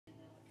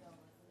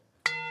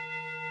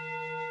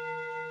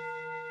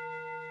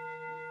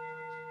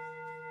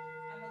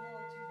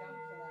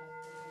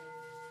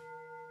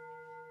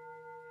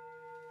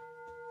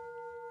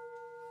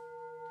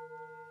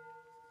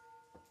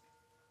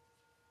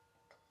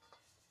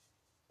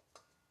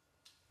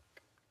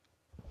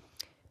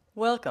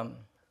Welcome,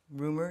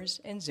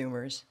 Roomers and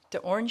Zoomers, to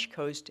Orange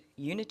Coast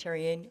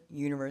Unitarian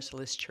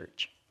Universalist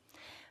Church.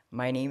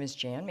 My name is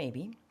Jan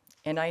Mabey,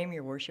 and I am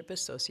your worship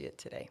associate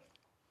today.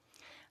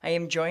 I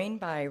am joined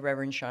by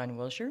Reverend Sian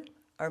Wiltshire,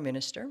 our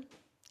minister,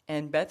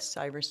 and Beth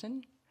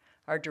Syverson,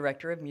 our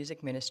director of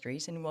music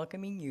ministries, in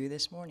welcoming you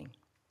this morning.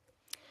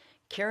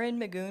 Karen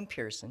Magoon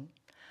Pearson,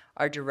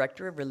 our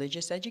director of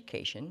religious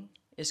education,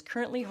 is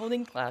currently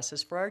holding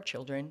classes for our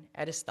children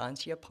at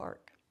Estancia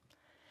Park.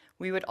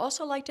 We would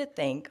also like to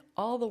thank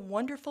all the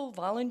wonderful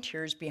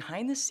volunteers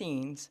behind the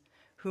scenes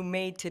who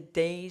made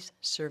today's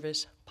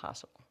service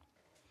possible.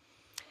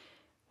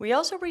 We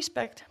also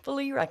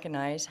respectfully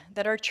recognize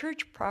that our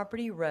church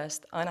property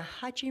rests on a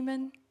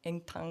Hachiman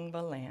and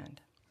Tangba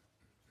land.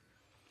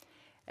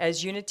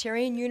 As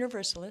Unitarian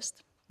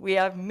Universalists, we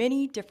have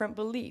many different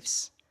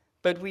beliefs,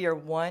 but we are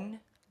one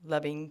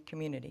loving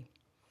community.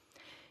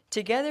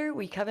 Together,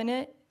 we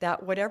covenant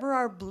that whatever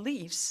our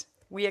beliefs,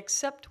 we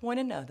accept one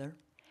another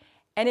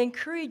and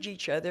encourage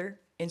each other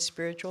in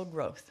spiritual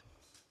growth.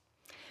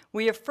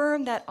 We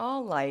affirm that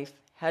all life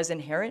has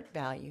inherent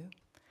value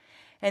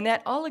and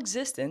that all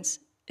existence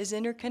is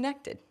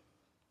interconnected.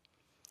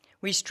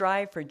 We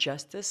strive for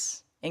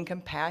justice and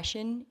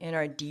compassion in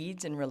our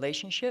deeds and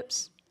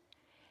relationships,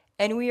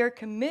 and we are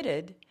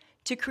committed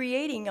to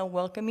creating a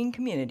welcoming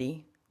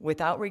community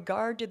without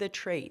regard to the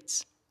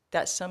traits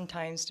that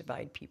sometimes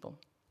divide people.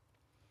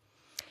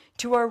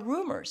 To our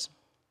roomers,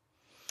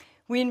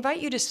 we invite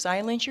you to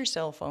silence your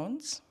cell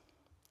phones.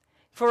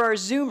 For our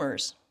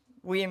Zoomers,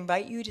 we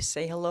invite you to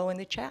say hello in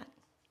the chat.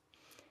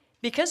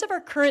 Because of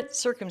our current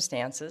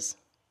circumstances,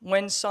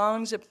 when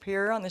songs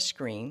appear on the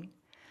screen,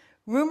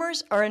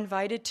 roomers are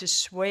invited to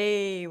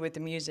sway with the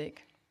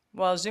music,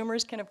 while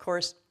Zoomers can, of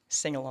course,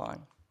 sing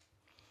along.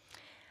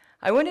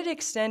 I wanted to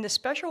extend a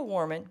special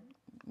warm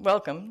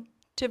welcome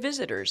to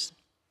visitors.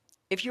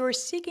 If you are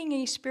seeking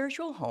a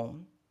spiritual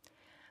home,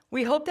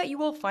 we hope that you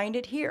will find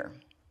it here.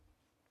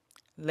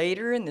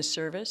 Later in the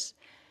service,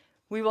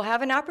 we will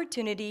have an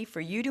opportunity for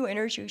you to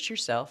introduce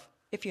yourself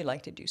if you'd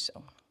like to do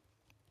so.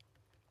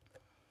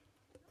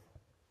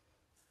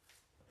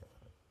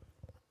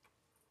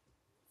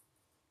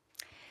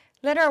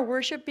 Let our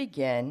worship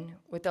begin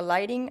with the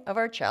lighting of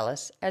our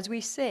chalice as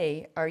we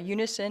say our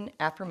unison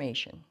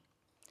affirmation.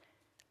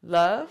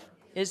 Love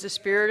is the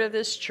spirit of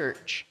this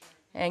church,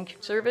 and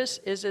service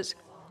is its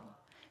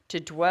to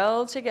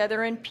dwell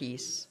together in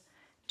peace,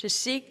 to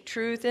seek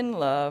truth in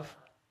love,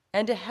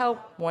 and to help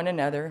one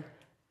another.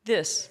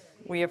 This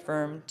we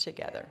affirm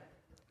together.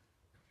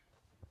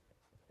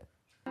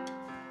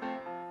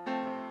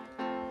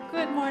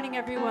 Good morning,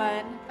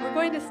 everyone. We're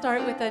going to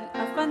start with a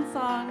fun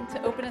song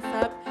to open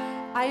us up.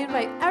 I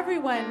invite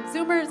everyone,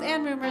 Zoomers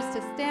and Roomers,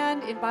 to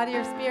stand in body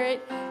or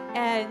spirit,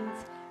 and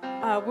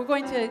we're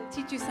going to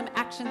teach you some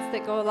actions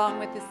that go along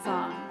with this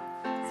song.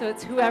 So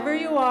it's whoever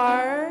you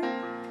are,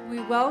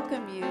 we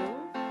welcome you.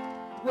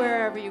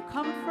 Wherever you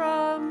come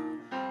from,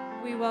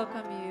 we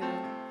welcome you.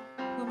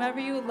 Whomever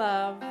you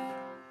love,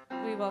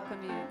 we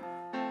welcome you.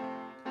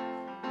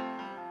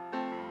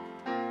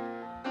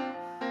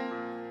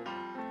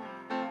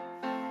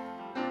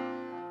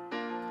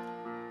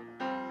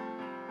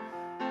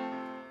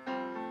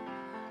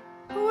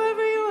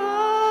 Whoever you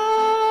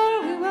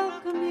are, we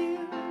welcome you.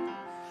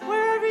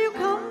 Wherever you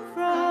come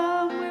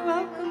from, we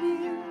welcome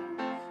you.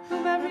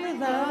 Whomever you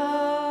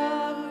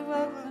love, we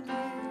welcome you.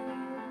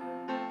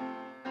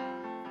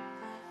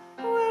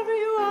 Whoever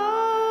you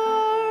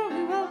are,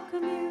 we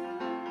welcome you.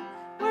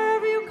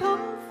 Wherever you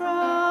come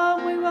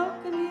from, we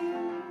welcome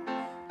you.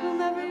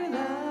 Whomever you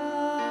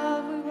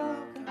love, we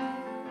welcome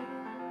you.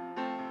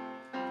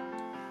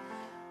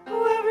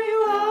 Whoever you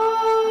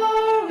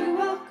are, we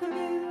welcome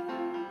you.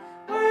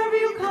 Wherever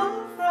you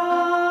come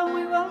from,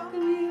 we welcome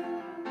you.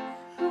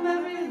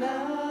 Whomever you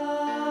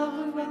love,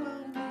 we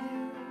welcome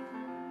you.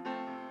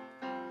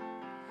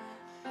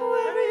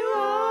 Whoever you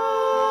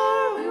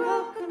are, we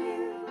welcome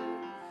you.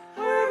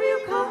 Wherever you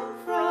come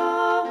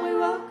from, we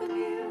welcome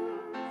you.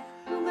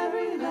 Whomever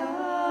you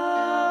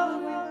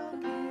love, we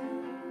welcome you.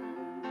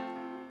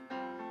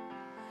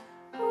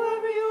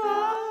 Whoever you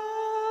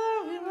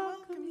are, we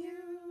welcome you.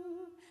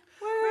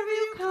 Wherever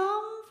you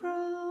come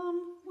from,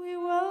 we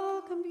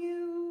welcome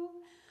you.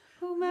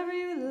 Whomever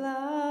you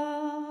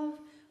love,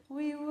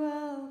 we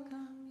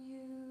welcome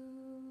you.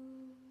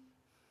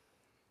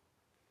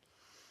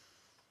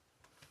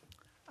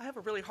 I have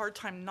a really hard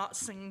time not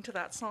singing to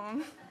that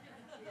song.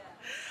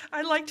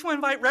 I'd like to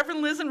invite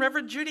Reverend Liz and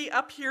Reverend Judy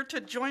up here to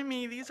join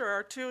me. These are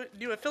our two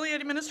new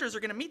affiliated ministers.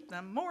 We're going to meet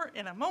them more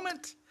in a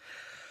moment.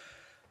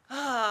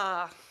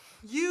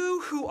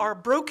 You who are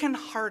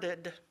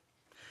brokenhearted,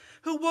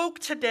 who woke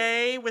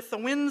today with the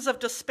winds of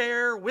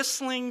despair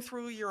whistling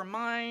through your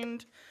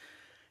mind,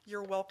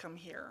 you're welcome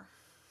here.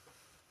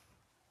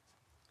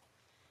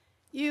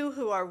 You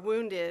who are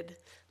wounded,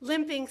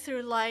 limping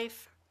through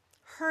life,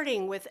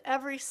 hurting with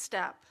every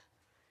step,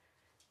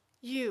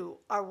 you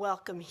are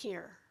welcome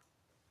here.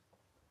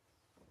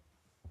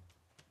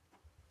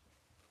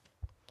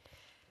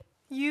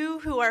 You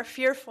who are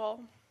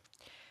fearful,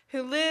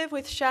 who live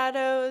with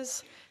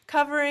shadows,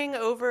 covering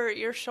over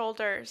your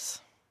shoulders.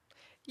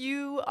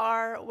 You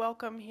are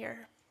welcome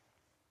here.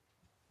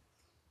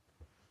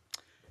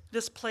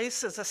 This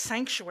place is a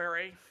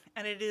sanctuary,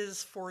 and it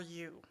is for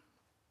you.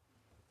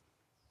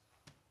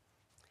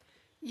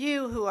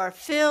 You who are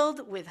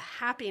filled with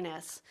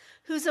happiness,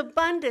 whose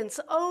abundance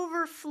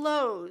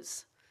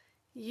overflows,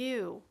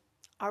 you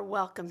are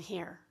welcome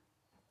here.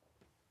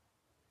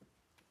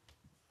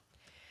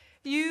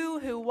 You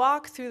who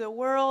walk through the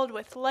world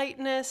with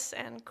lightness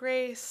and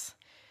grace,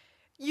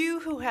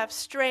 you who have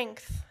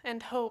strength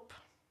and hope,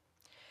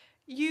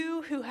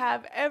 you who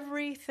have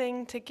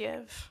everything to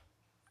give,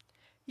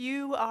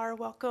 you are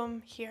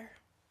welcome here.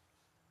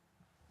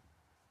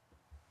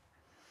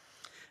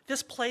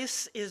 This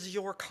place is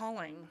your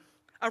calling,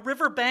 a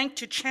riverbank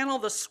to channel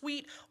the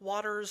sweet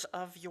waters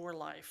of your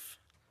life.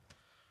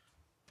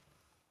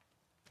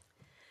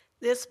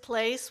 This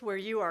place where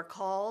you are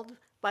called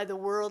by the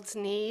world's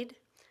need,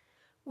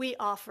 we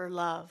offer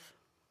love.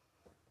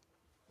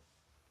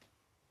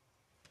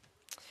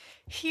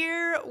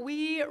 Here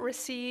we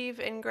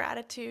receive in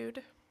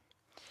gratitude.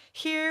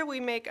 Here we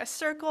make a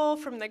circle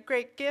from the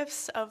great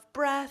gifts of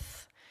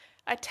breath,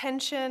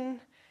 attention,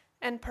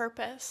 and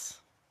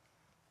purpose.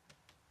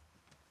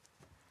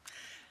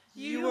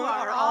 You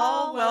are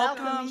all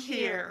welcome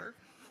here.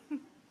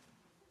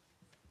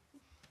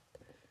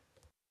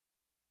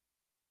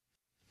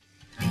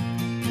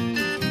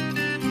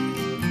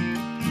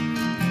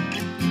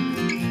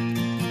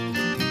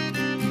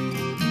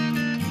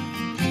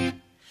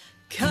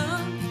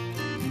 Come,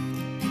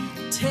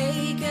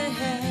 take a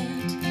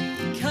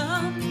hand.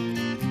 Come,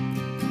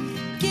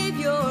 give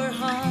your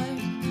heart.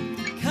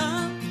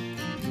 Come,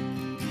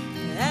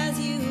 as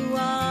you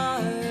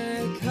are.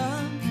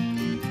 Come,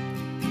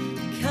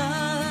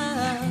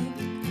 come,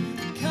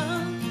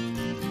 come.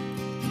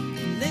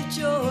 Lift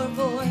your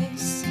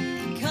voice.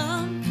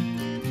 Come,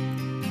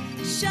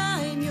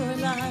 shine your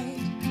light.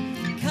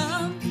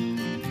 Come,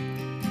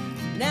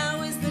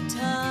 now is the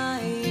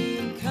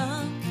time.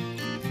 Come.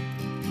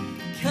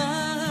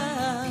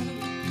 Come,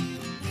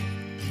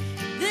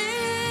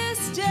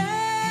 this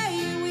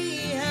day we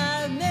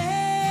have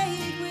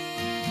made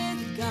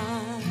with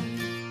God.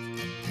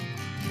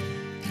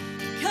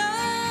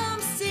 Come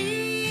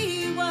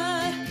see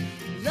what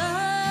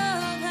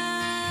love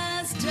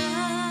has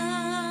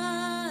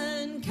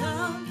done.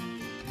 Come,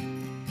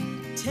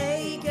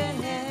 take a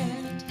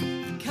hand.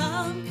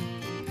 Come,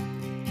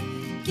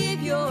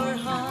 give your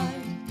heart.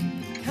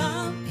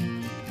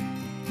 Come,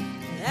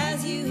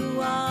 as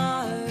you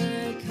are.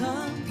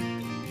 Come,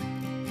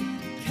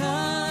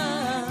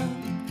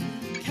 come,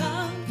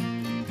 come,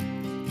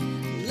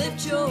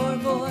 lift your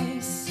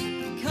voice.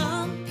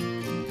 Come,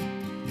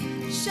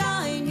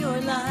 shine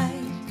your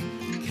light.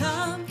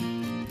 Come,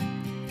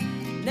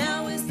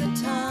 now is the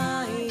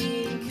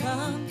time.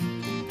 Come,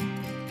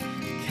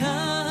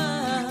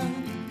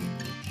 come,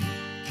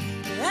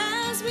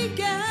 as we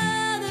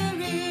gather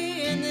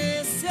in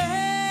this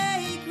sacred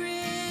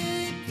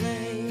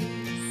place.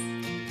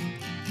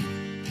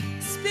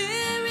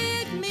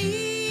 Spirit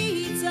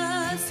meets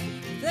us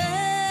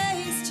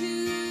face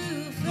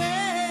to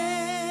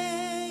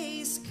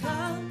face.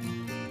 Come,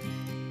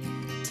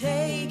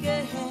 take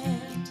a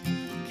hand.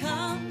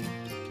 Come,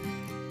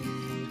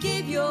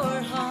 give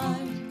your heart.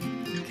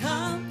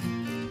 Come,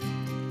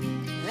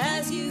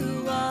 as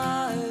you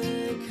are.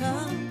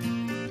 Come,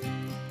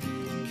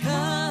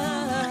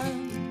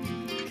 come,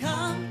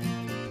 come,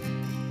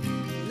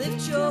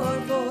 lift your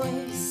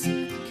voice.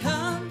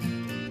 Come,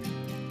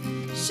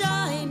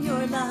 shine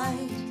your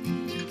light.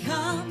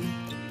 Come,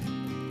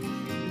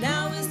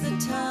 now is the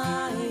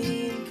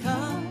time.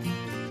 Come,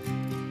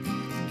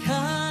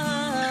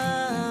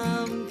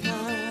 come,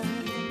 come.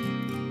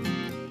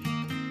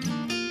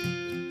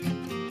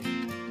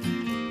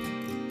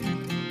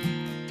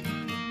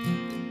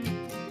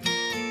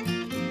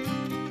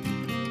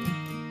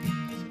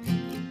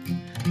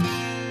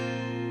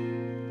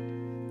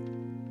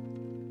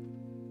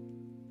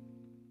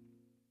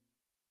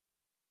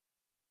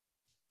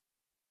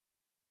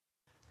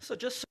 So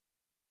just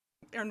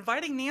we're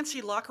inviting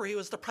Nancy Locker, who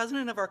is the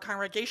president of our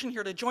congregation,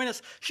 here to join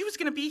us. She was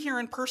going to be here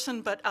in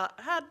person, but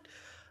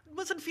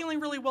wasn't feeling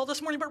really well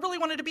this morning, but really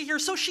wanted to be here.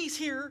 So she's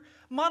here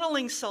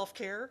modeling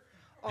self-care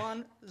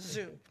on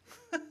Zoom.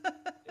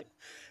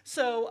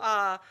 So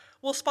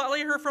we'll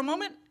spotlight her for a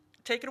moment.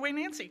 Take it away,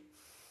 Nancy.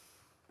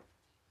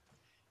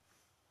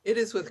 It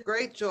is with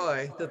great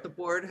joy that the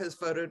board has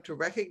voted to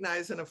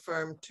recognize and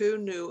affirm 2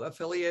 new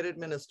affiliated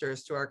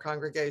ministers to our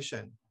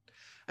congregation.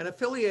 An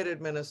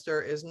affiliated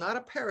minister is not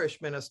a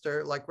parish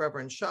minister like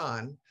Reverend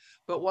Sean,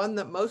 but one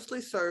that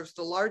mostly serves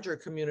the larger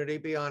community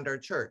beyond our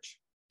church.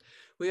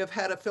 We have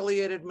had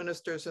affiliated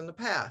ministers in the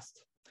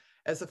past.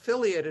 As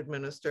affiliated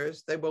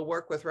ministers, they will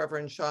work with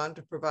Reverend Sean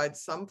to provide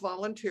some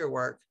volunteer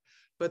work,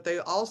 but they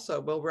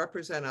also will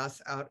represent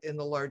us out in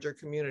the larger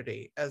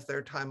community as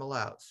their time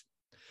allows.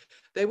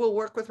 They will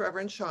work with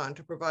Reverend Sean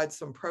to provide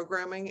some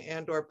programming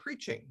and/or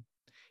preaching.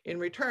 In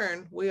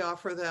return, we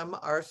offer them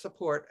our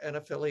support and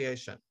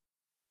affiliation.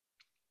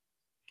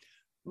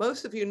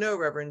 Most of you know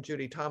Reverend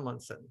Judy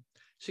Tomlinson.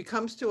 She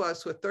comes to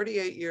us with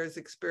 38 years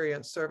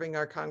experience serving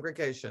our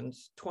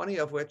congregations, 20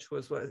 of which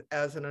was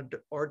as an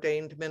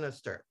ordained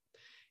minister.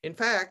 In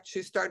fact,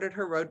 she started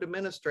her road to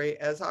ministry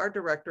as our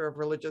Director of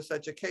Religious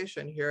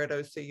Education here at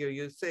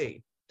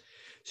OCUUC.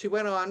 She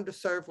went on to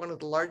serve one of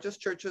the largest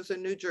churches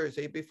in New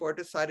Jersey before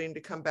deciding to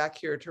come back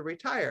here to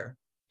retire.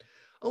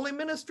 Only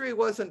ministry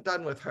wasn't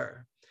done with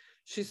her.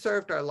 She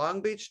served our Long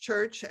Beach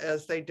church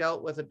as they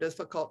dealt with a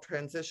difficult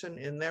transition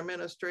in their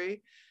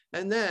ministry.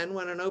 And then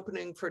when an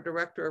opening for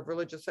Director of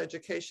Religious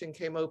Education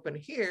came open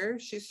here,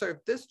 she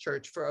served this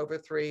church for over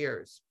 3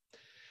 years.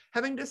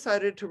 Having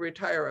decided to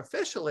retire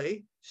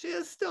officially, she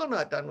is still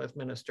not done with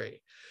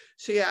ministry.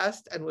 She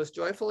asked and was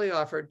joyfully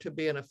offered to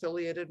be an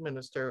affiliated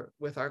minister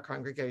with our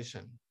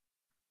congregation.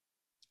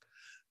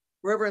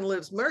 Reverend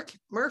Liz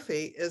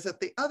Murphy is at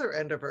the other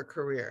end of her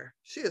career.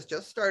 She is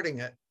just starting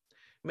it.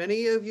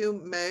 Many of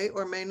you may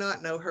or may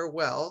not know her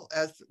well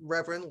as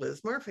Reverend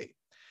Liz Murphy.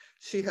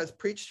 She has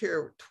preached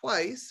here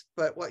twice,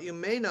 but what you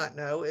may not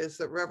know is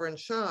that Reverend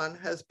Sean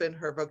has been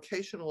her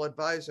vocational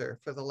advisor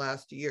for the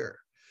last year.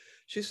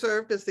 She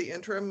served as the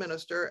interim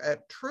minister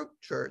at Troop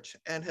Church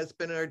and has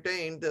been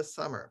ordained this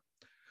summer.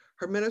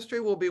 Her ministry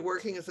will be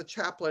working as a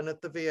chaplain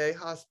at the VA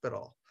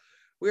hospital.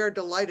 We are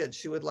delighted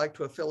she would like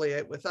to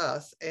affiliate with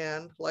us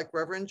and, like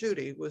Reverend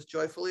Judy, was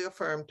joyfully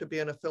affirmed to be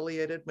an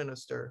affiliated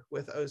minister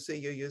with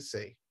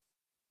OCUUC.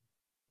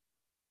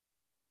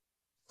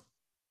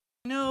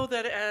 I know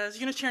that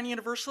as Unitarian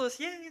Universalists,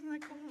 yay, isn't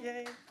that cool?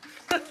 Yay.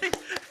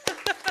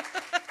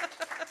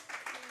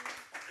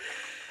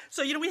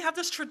 So, we have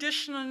this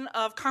tradition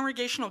of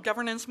congregational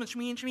governance, which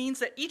means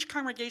that each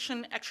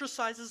congregation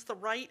exercises the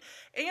right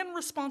and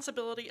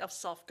responsibility of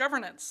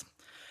self-governance.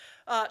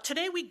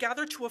 Today, we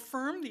gather to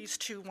affirm these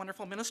two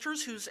wonderful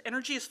ministers whose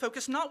energy is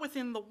focused not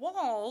within the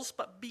walls,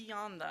 but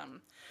beyond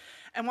them.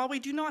 And while we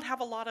do not have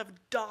a lot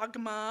of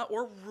dogma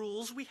or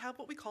rules, we have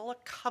what we call a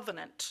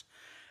covenant.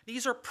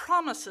 These are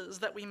promises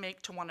that we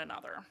make to one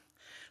another.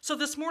 So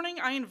this morning,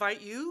 I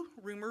invite you,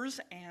 roomers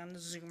and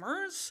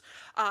zoomers,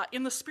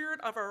 in the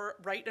spirit of our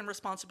right and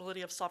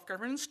responsibility of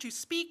self-governance, to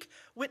speak,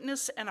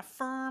 witness, and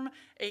affirm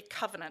a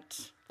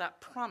covenant,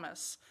 that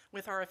promise,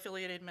 with our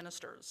affiliated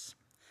ministers.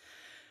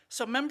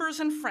 So members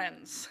and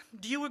friends,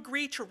 do you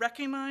agree to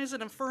recognize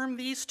and affirm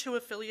these two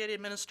affiliated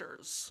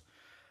ministers?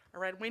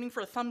 All right, waiting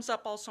for a thumbs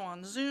up also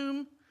on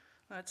Zoom.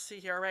 Let's see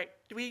here, all right.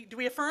 Do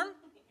we affirm?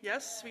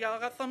 Yes, we all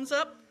got thumbs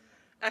up?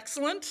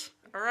 Excellent,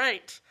 all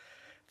right.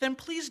 Then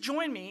please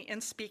join me in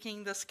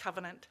speaking this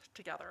covenant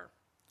together.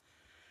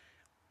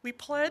 We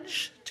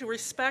pledge to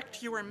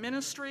respect your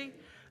ministry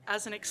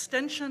as an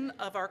extension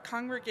of our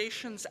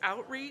congregation's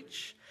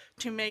outreach,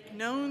 to make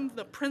known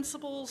the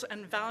principles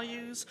and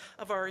values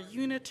of our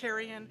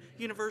Unitarian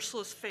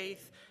Universalist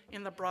faith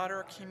in the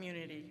broader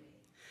community.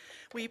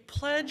 We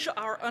pledge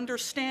our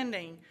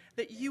understanding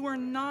that you are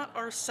not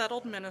our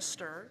settled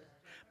minister,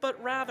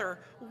 but rather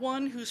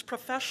one whose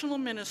professional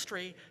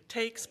ministry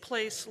takes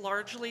place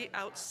largely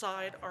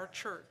outside our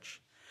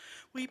church.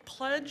 We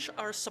pledge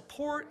our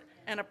support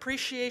and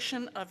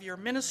appreciation of your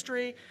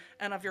ministry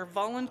and of your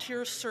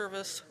volunteer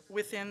service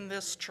within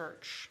this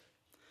church.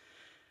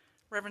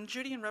 Reverend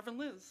Judy and Reverend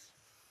Liz.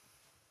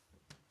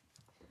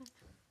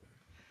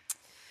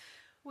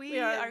 We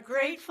are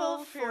grateful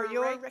for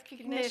your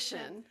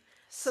recognition,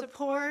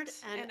 support,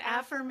 and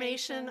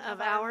affirmation of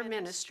our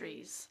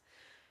ministries.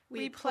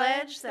 We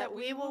pledge that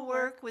we will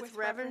work with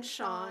Reverend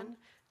Sean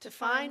to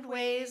find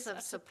ways of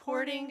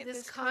supporting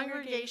this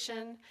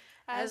congregation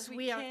as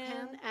we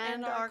can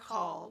and are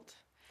called.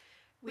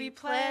 We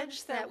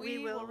pledge that we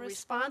will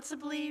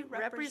responsibly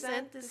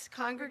represent this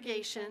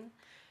congregation,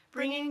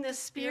 bringing the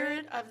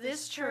spirit of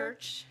this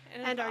church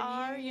and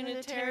our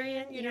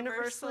Unitarian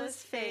Universalist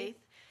faith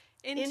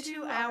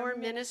into our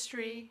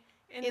ministry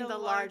in the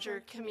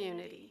larger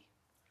community.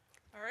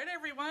 All right,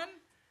 everyone.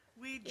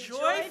 We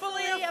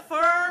joyfully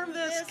affirm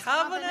this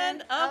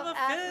covenant of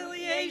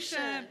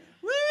affiliation.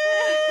 Woo!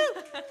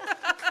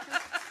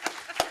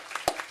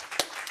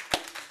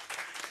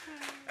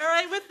 All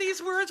right, with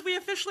these words, we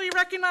officially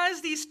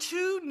recognize these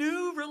two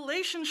new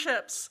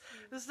relationships.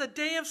 This is a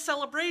day of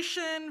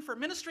celebration for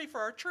ministry,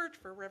 for our church,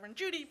 for Reverend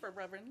Judy, for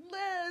Reverend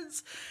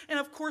Liz. And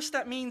of course,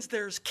 that means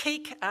there's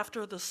cake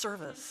after the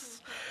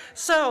service.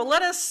 So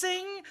let us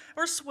sing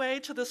or sway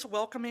to this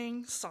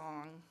welcoming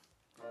song.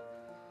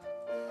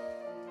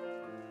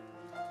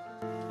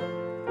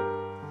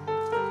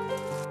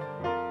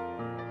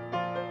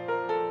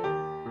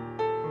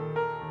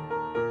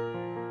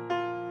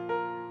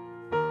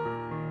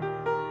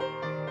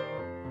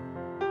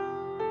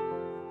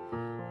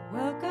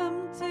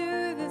 Welcome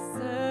to the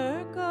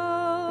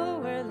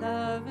circle where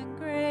love and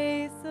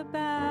grace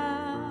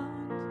abound.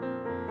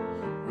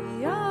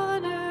 We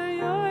honor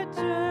your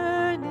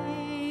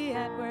journey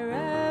and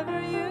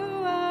wherever you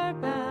are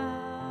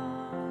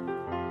bound.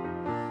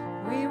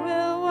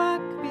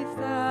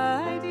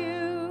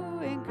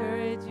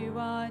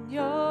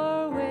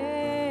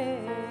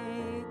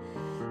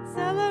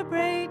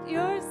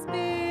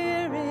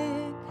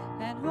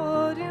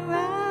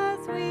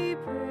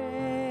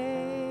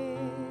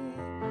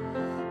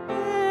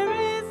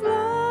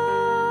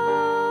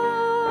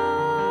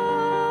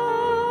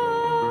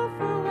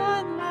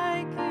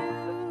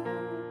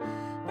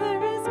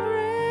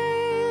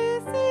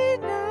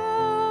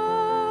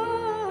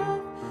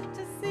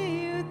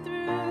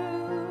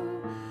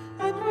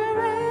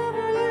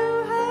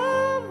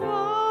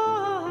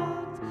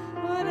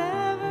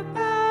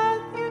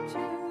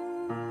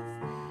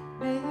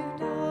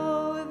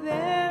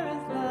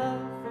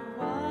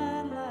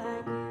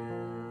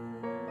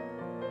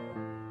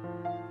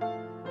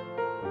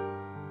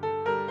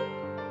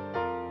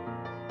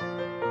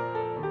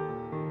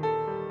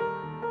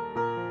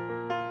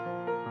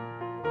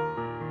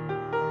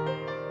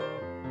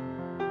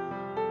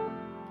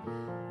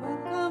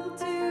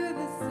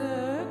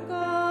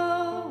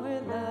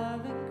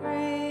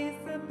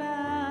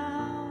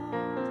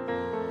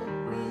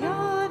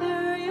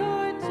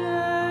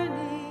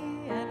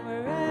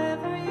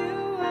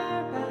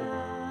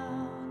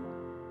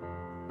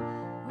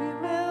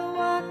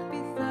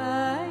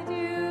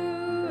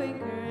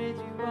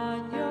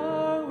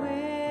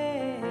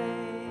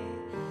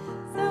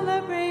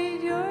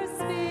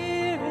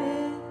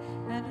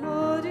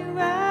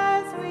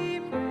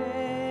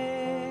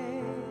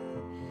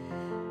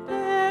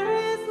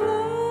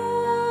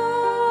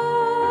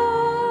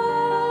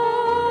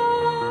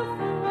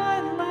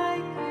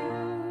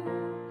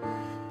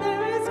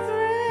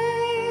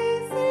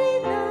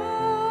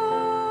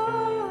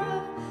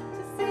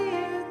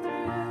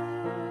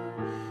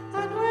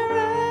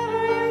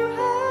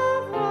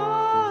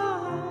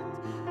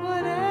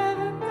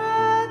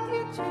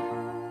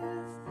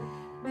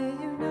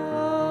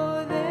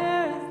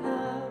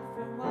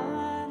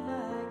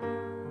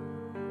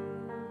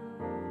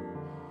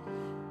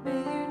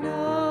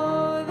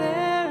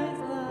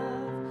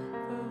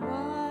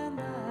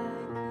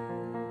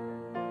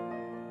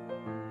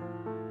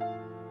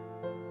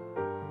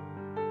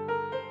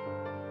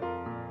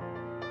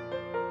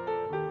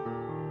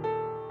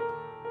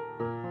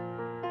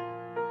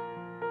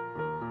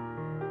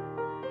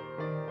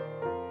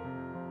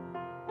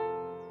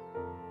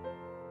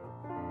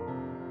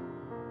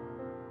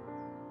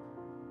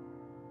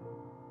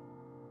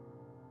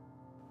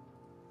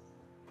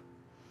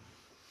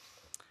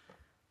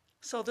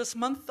 So this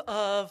month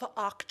of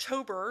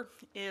October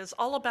is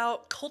all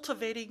about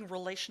cultivating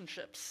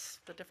relationships,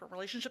 the different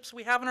relationships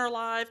we have in our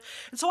life.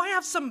 And so I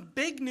have some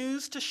big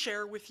news to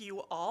share with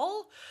you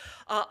all.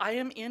 I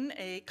am in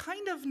a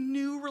kind of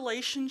new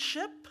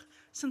relationship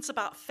since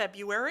about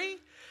February.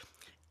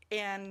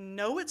 And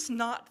no, it's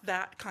not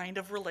that kind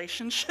of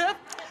relationship.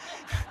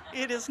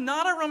 It is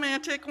not a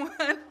romantic one.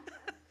 But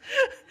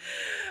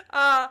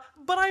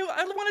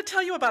I want to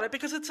tell you about it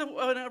because it's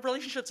a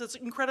relationship that's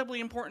incredibly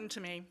important to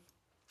me.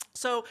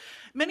 So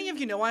many of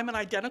you know I'm an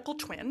identical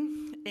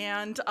twin,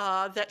 and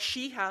that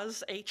she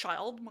has a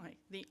child,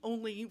 the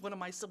only one of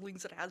my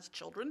siblings that has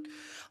children.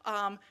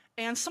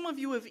 And some of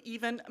you have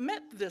even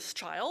met this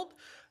child.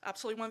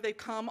 Absolutely, when they've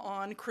come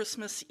on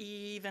Christmas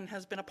Eve and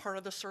has been a part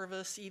of the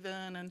service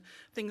even, and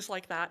things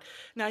like that.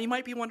 Now you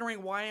might be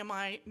wondering, why am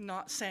I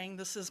not saying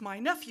this is my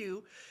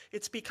nephew?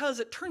 It's because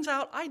it turns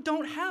out I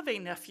don't have a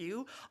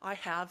nephew, I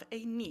have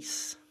a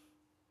niece.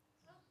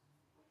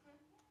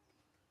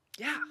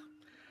 Yeah.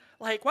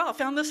 Like, wow, I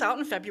found this out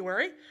in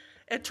February.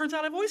 It turns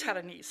out I've always had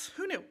a niece.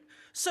 Who knew?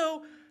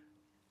 So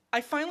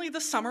I finally,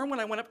 this summer, when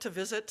I went up to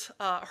visit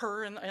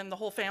her and the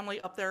whole family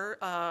up there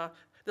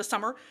this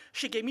summer,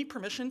 she gave me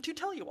permission to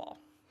tell you all.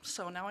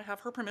 So now I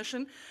have her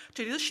permission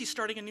to do this. She's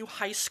starting a new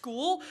high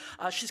school.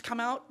 She's come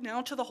out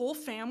now to the whole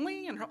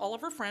family and all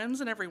of her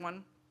friends and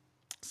everyone.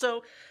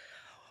 So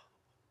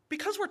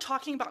because we're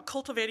talking about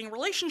cultivating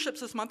relationships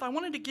this month, I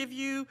wanted to give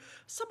you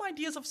some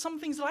ideas of some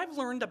things that I've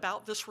learned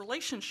about this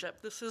relationship.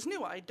 This is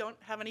new. I don't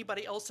have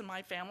anybody else in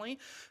my family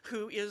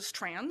who is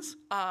trans.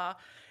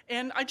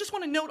 And I just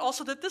want to note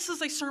also that this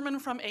is a sermon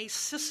from a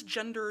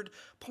cisgendered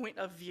point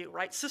of view,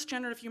 right?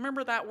 Cisgender, if you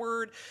remember that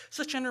word,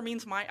 cisgender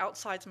means my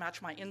outsides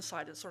match my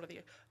inside. It's sort of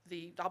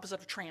the opposite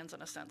of trans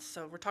in a sense.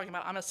 So we're talking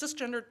about I'm a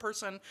cisgendered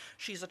person,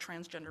 she's a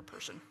transgender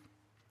person.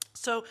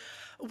 So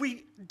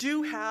we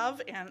do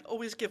have and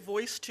always give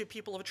voice to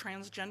people of a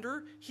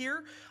transgender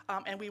here,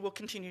 and we will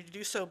continue to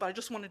do so, but I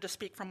just wanted to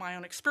speak from my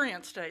own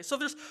experience today. So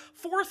there's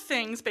 4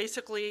 things,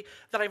 basically,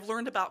 that I've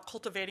learned about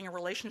cultivating a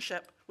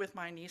relationship with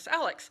my niece,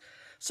 Alex.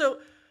 So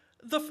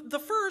the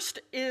first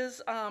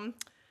is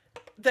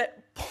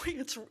that, boy,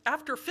 it's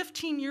after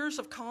 15 years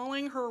of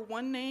calling her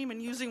one name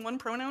and using one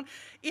pronoun,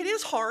 it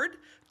is hard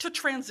to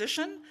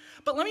transition,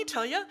 but let me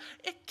tell you,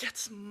 it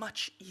gets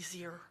much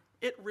easier.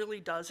 It really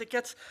does. It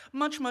gets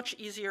much, much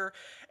easier.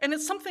 And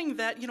it's something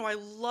that, I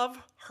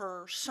love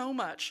her so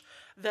much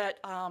that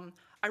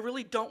I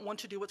really don't want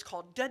to do what's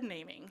called dead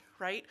naming,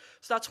 right?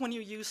 So that's when you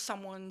use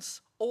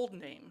someone's old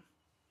name,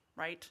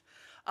 right?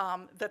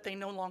 That they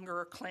no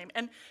longer claim.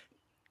 And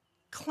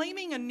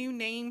claiming a new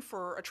name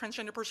for a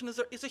transgender person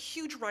is a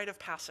huge rite of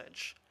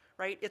passage,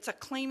 right? It's a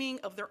claiming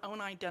of their own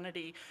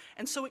identity.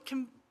 And so it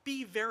can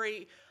be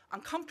very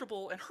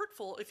uncomfortable and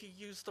hurtful if you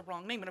use the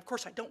wrong name. And of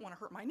course, I don't want to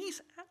hurt my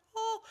niece at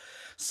all.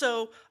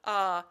 So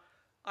I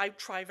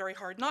try very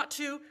hard not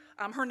to.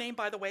 Her name,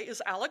 by the way,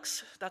 is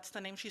Alex. That's the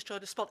name she's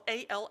chosen. It's spelled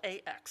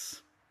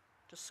A-L-A-X,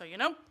 just so you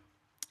know.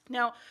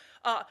 Now,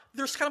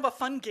 there's kind of a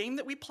fun game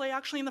that we play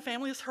actually in the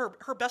family.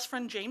 Her best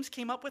friend James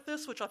came up with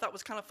this, which I thought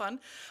was kind of fun.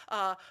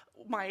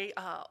 My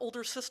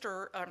older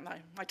sister,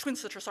 my twin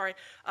sister, sorry,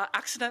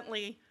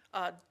 accidentally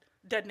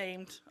dead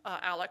named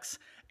Alex,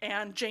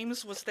 and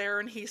James was there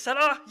and he said,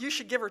 you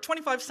should give her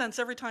 25 cents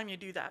every time you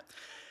do that.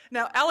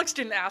 Now, Alex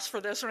didn't ask for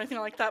this or anything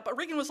like that, but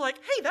Regan was like,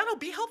 hey, that'll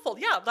be helpful.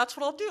 Yeah, that's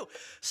what I'll do.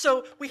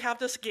 So we have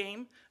this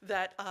game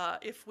that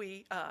if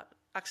we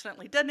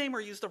accidentally dead name or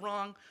use the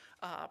wrong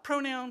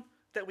pronoun,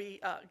 that we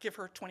give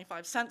her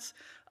 25 cents.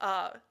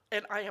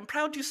 And I am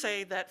proud to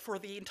say that for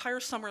the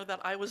entire summer that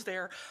I was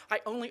there,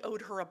 I only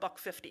owed her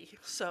 $1.50.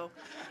 So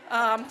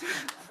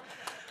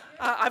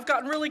I've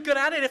gotten really good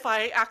at it. If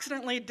I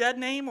accidentally dead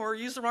name or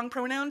use the wrong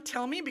pronoun,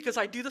 tell me, because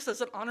I do this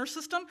as an honor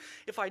system.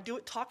 If I do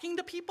it talking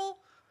to people,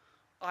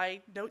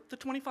 I note the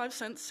 25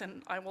 cents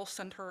and I will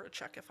send her a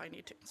check if I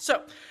need to.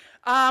 So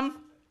at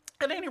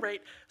any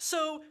rate,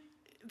 so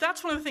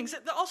that's one of the things.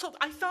 Also,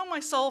 I found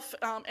myself,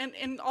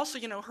 and also,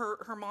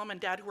 her mom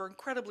and dad, who were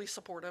incredibly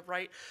supportive,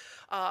 right?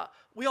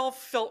 We all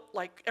felt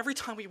like every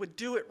time we would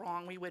do it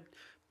wrong, we would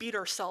beat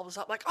ourselves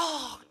up like,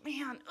 oh,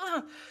 man,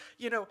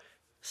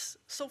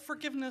 So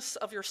forgiveness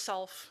of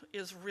yourself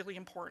is really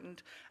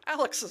important.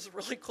 Alex is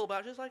really cool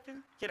about it. She's like,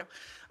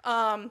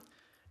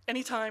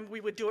 anytime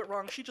we would do it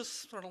wrong, she'd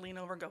just sort of lean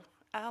over and go,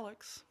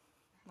 Alex.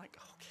 I'm like,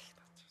 okay,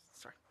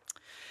 sorry.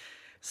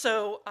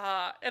 So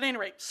at any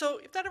rate, so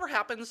if that ever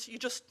happens, you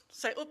just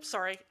say, oops,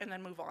 sorry, and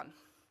then move on.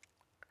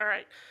 All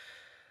right,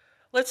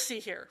 let's see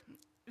here.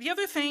 The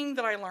other thing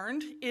that I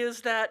learned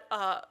is that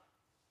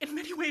in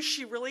many ways,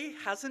 she really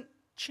hasn't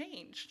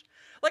changed.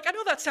 Like, I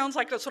know that sounds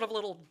like a sort of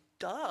little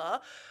duh,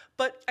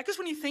 but I guess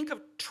when you think of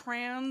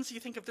trans, you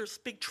think of there's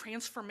big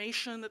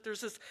transformation, that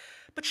there's this,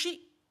 but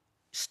she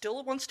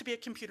still wants to be a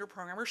computer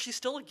programmer. She's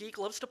still a geek,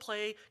 loves to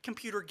play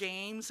computer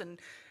games and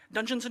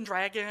Dungeons and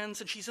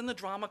Dragons, and she's in the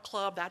drama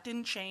club. That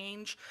didn't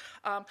change.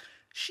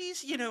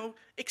 She's,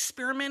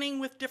 experimenting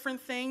with different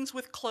things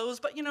with clothes,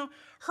 but,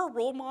 her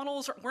role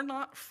models were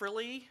not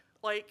frilly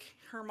like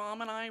her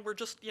mom and I. We're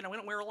just, we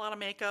don't wear a lot of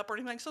makeup or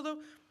anything. So though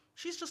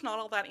she's just not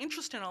all that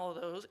interested in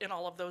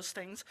all of those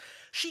things.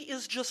 She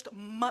is just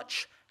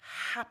much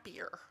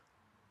happier.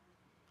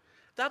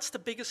 That's the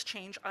biggest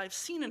change I've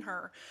seen in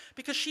her,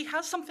 because she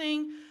has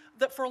something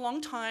that for a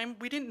long time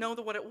we didn't know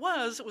what it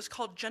was. It was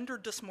called gender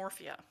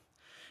dysmorphia.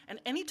 And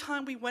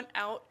anytime we went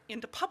out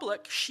into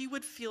public, she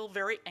would feel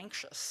very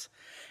anxious.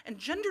 And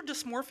gender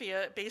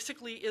dysmorphia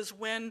basically is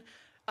when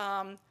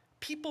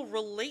people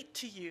relate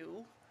to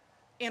you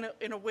in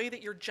a way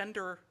that your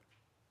gender,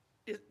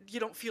 you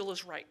don't feel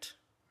is right.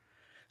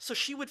 So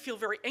she would feel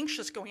very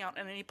anxious going out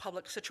in any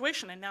public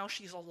situation, and now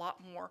she's a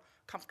lot more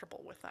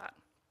comfortable with that.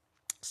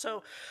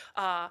 So,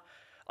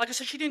 like I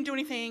said, she didn't do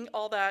anything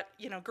all that,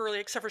 girly,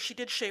 except for she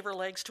did shave her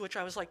legs, to which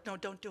I was like, no,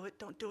 don't do it,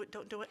 don't do it,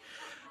 don't do it.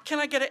 Can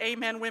I get an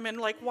amen, women?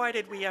 Like, why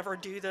did we ever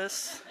do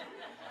this?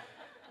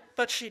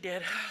 But she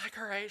did. Like,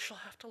 all right, she'll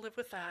have to live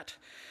with that.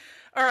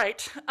 All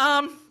right.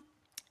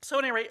 So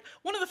at any rate,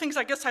 one of the things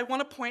I guess I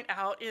want to point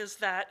out is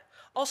that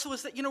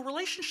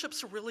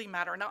relationships really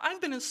matter. Now,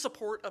 I've been in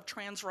support of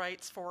trans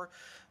rights for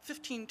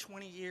 15,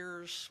 20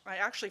 years. I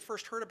actually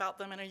first heard about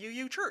them in a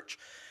UU church.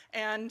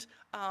 And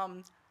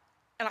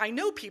I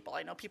know people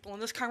in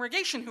this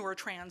congregation who are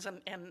trans,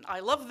 and I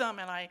love them,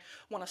 and I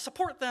want to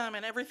support them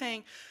and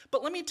everything.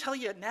 But let me tell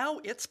you, now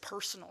it's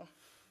personal.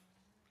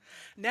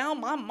 Now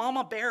my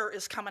mama bear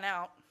is coming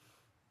out.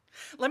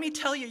 Let me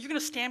tell you, you're going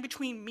to stand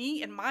between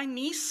me and my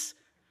niece?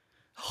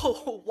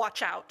 Oh,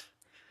 watch out.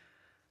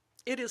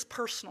 It is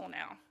personal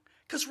now,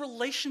 because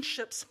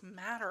relationships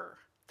matter.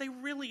 They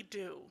really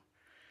do.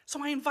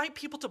 So I invite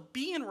people to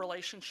be in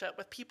relationship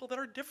with people that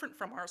are different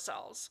from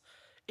ourselves.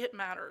 It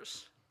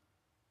matters.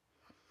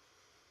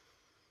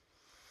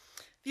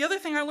 The other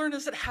thing I learned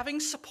is that having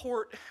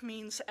support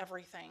means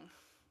everything,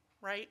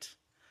 right?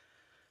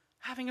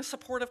 Having a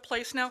supportive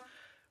place. Now,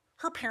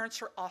 her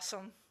parents are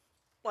awesome.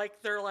 I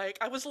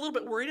was a little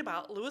bit worried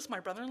about Lewis,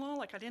 my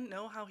brother-in-law. I didn't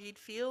know how he'd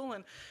feel,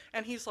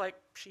 and he's like,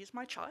 she's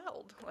my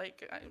child.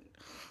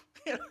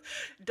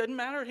 Doesn't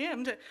matter to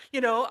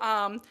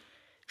him.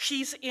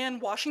 She's in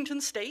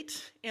Washington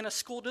State in a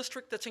school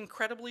district that's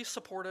incredibly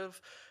supportive.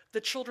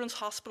 The Children's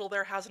Hospital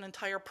there has an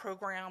entire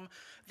program.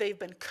 They've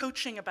been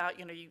coaching about,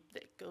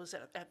 it goes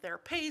at their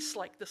pace,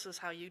 this is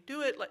how you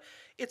do it.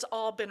 It's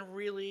all been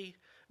really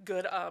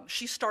good.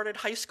 She started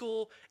high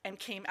school and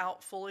came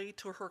out fully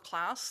to her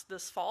class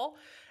this fall,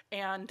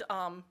 and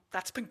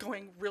that's been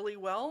going really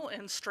well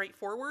and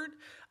straightforward.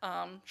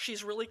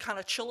 She's really kind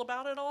of chill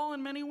about it all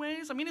in many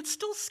ways. I mean, it's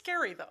still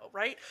scary though,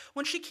 right?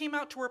 When she came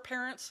out to her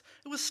parents,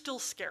 it was still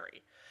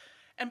scary.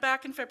 And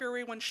back in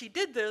February when she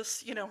did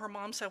this, her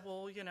mom said,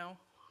 well,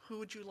 who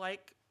would you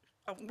like,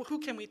 who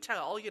can we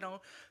tell,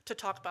 to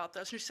talk about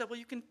this? And she said, well,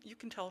 you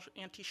can tell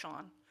Auntie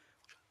Sean.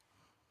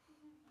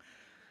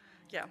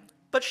 Yeah.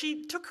 But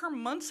she took her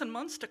months and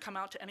months to come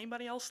out to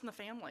anybody else in the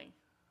family.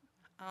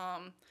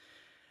 I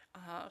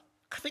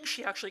think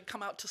she actually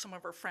come out to some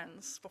of her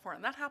friends before,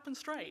 and that happened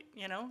straight,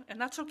 and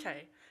that's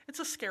okay. It's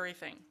a scary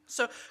thing.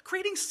 So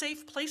creating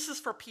safe places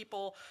for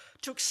people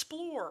to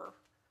explore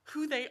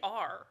who they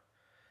are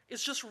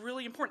is just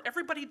really important.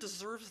 Everybody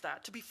deserves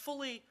that, to be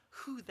fully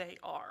who they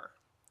are.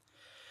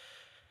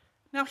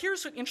 Now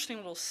here's an interesting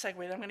little segue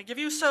that I'm going to give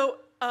you. So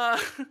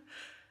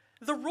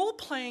the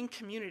role-playing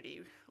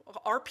community,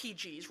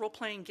 RPGs,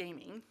 role-playing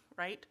gaming,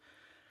 right,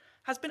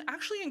 has been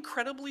actually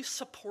incredibly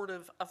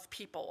supportive of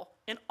people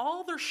in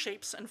all their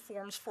shapes and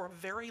forms for a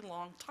very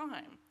long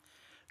time.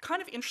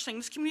 Kind of interesting,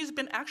 this community has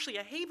been actually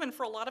a haven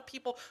for a lot of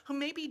people who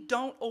maybe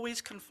don't always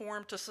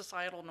conform to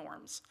societal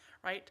norms,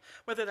 right?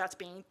 Whether that's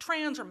being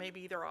trans, or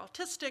maybe they're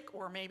autistic,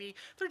 or maybe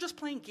they're just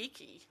playing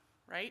geeky,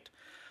 right?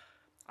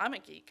 I'm a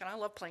geek, and I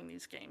love playing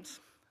these games.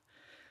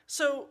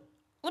 So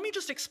let me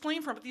just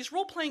explain for a minute, these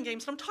role-playing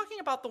games, and I'm talking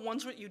about the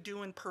ones that you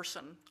do in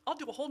person. I'll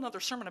do a whole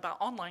nother sermon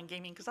about online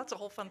gaming, because that's a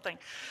whole fun thing.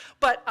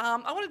 But I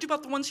want to do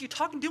about the ones you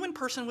talk and do in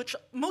person, which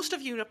most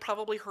of you have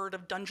probably heard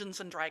of Dungeons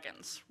and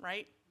Dragons,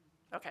 right?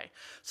 Okay,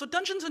 so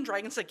Dungeons and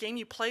Dragons is a game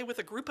you play with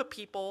a group of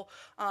people,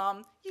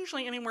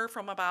 usually anywhere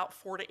from about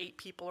 4 to 8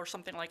 people or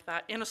something like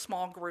that, in a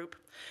small group.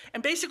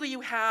 And basically you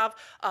have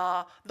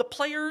the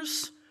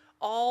players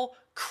all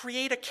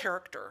create a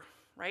character,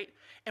 right?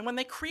 And when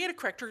they create a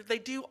character, they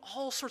do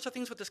all sorts of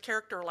things with this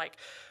character, like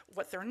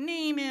what their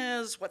name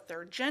is, what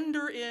their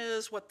gender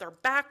is, what their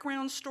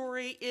background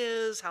story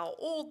is, how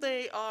old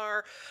they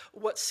are,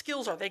 what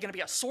skills are they going to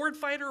be, a sword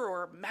fighter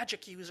or a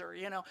magic user,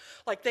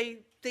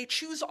 they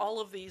choose all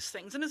of these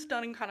things, and it's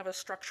done in kind of a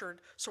structured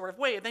sort of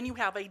way. And then you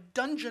have a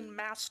dungeon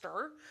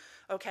master,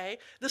 okay?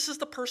 This is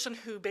the person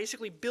who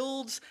basically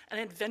builds an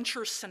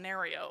adventure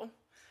scenario.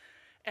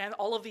 And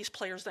all of these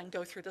players then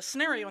go through the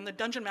scenario, and the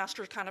dungeon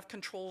master kind of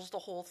controls the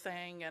whole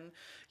thing, and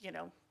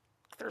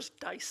there's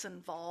dice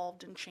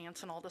involved and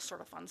chance and all this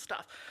sort of fun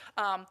stuff.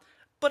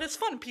 But it's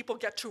fun. People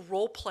get to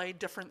role play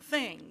different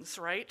things,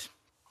 right?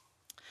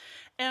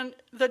 And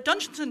the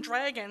Dungeons and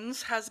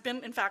Dragons has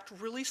been, in fact,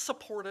 really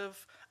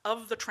supportive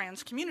of the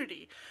trans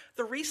community.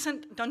 The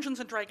recent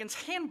Dungeons & Dragons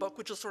handbook,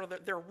 which is sort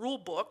of their rule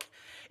book,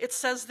 it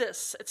says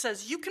this. It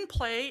says, you can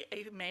play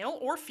a male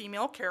or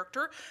female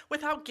character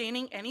without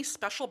gaining any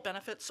special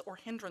benefits or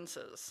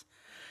hindrances.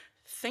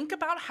 Think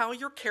about how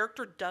your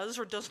character does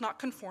or does not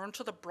conform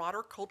to the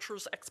broader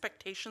culture's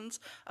expectations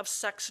of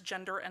sex,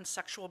 gender, and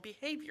sexual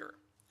behavior.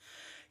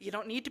 You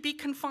don't need to be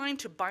confined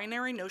to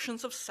binary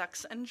notions of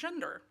sex and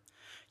gender.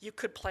 You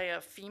could play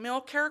a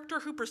female character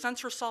who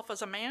presents herself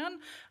as a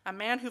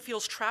man who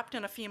feels trapped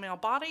in a female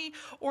body,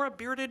 or a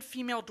bearded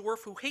female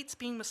dwarf who hates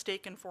being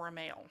mistaken for a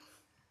male.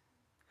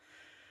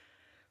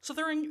 So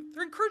they're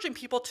encouraging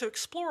people to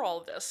explore all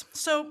of this.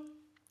 So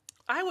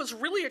I was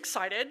really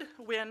excited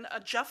when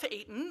Jeff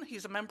Ayton,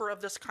 he's a member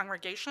of this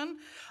congregation,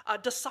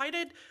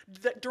 decided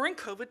that during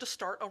COVID to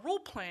start a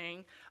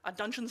role-playing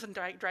Dungeons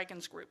 &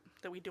 Dragons group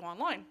that we do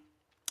online.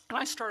 And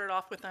I started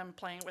off with them,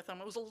 playing with them.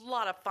 It was a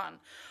lot of fun.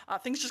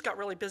 Things just got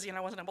really busy and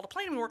I wasn't able to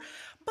play anymore,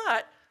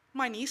 but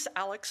my niece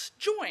Alex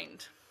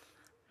joined.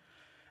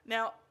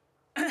 Now,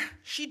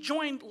 she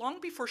joined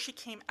long before she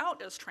came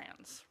out as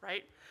trans,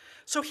 right?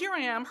 So here I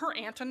am, her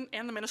aunt and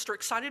the minister,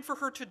 excited for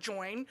her to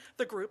join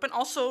the group. And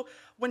also,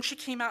 when she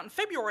came out in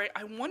February,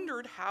 I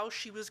wondered how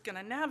she was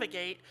gonna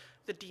navigate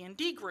the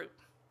D&D group.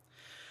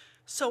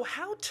 So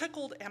how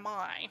tickled am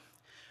I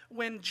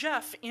when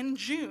Jeff, in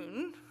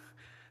June,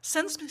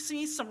 sends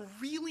me some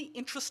really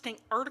interesting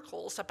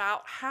articles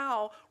about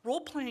how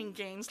role-playing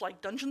games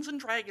like Dungeons &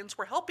 Dragons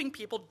were helping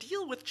people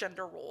deal with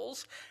gender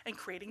roles and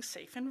creating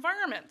safe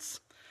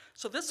environments.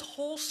 So this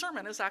whole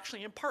sermon is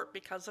actually in part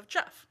because of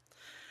Jeff.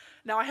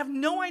 Now, I have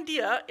no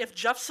idea if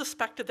Jeff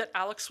suspected that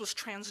Alex was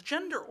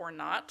transgender or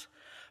not,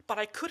 but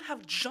I could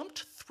have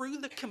jumped through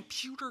the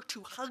computer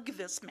to hug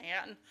this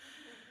man,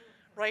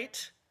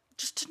 right?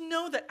 Just to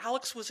know that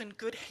Alex was in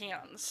good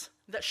hands,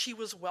 that she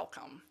was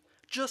welcome,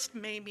 just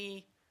made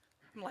me,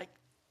 I'm like,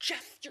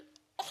 Jeff, you're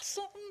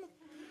awesome.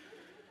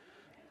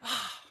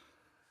 Ah,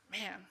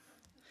 man.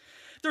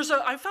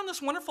 I found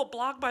this wonderful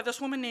blog by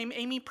this woman named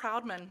Amy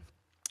Proudman.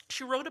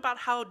 She wrote about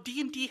how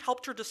D&D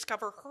helped her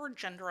discover her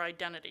gender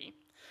identity.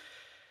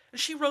 And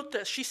she wrote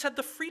this. She said,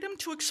 the freedom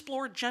to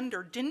explore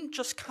gender didn't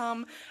just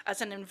come as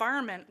an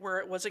environment where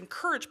it was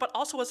encouraged, but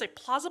also as a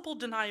plausible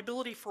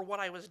deniability for what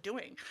I was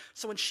doing.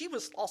 So when she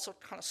was also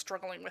kind of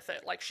struggling with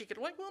it, like she could,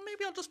 like, well,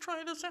 maybe I'll just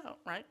try this out,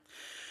 right?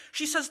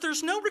 She says,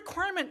 there's no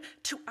requirement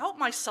to out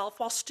myself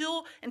while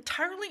still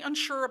entirely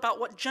unsure about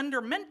what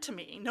gender meant to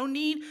me. No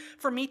need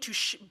for me to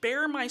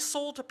bare my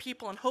soul to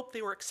people and hope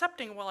they were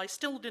accepting while I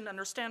still didn't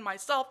understand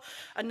myself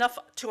enough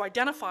to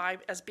identify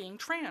as being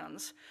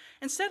trans.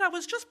 Instead, I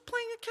was just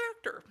playing a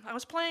character. I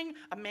was playing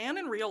a man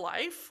in real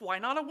life. Why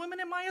not a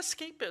woman in my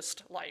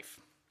escapist life?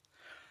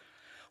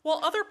 While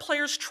other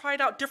players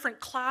tried out different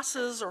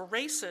classes or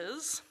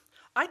races,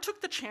 I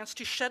took the chance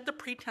to shed the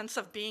pretense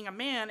of being a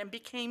man and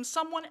became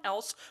someone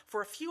else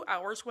for a few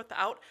hours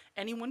without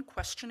anyone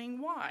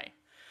questioning why.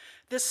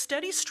 This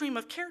steady stream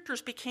of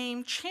characters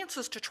became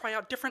chances to try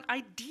out different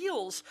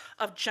ideals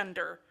of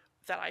gender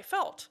that I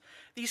felt.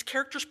 These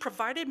characters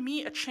provided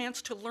me a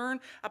chance to learn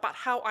about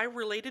how I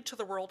related to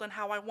the world and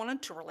how I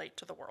wanted to relate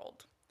to the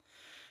world.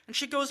 And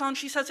she goes on,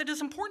 she says, it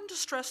is important to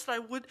stress that I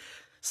would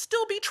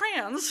still be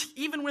trans,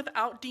 even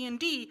without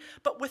D&D,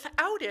 but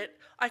without it,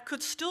 I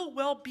could still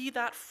well be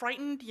that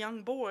frightened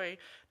young boy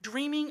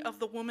dreaming of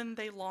the woman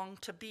they long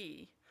to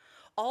be.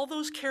 All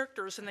those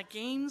characters in the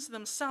games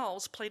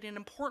themselves played an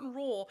important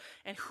role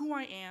in who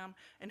I am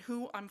and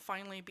who I'm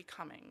finally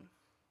becoming.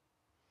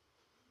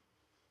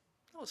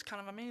 That was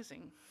kind of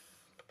amazing.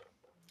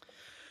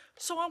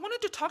 So I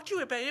wanted to talk to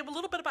you about a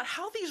little bit about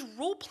how these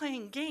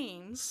role-playing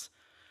games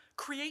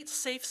create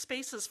safe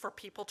spaces for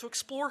people to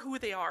explore who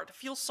they are, to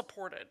feel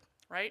supported,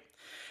 right?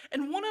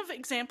 And one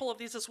example of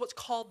these is what's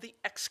called the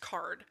X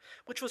card,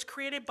 which was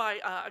created by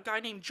a guy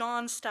named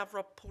John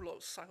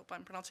Stavropoulos. I hope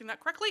I'm pronouncing that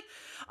correctly.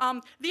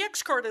 The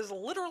X card is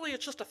literally,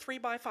 it's just a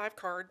 3x5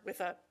 card with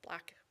a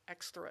black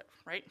X through it,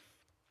 right?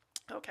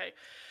 Okay.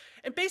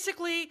 And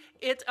basically,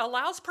 it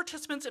allows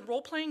participants in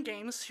role-playing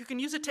games who can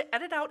use it to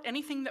edit out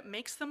anything that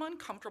makes them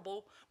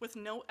uncomfortable with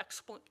no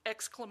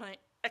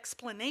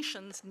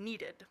explanations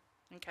needed,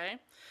 okay?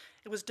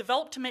 It was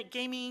developed to make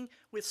gaming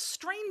with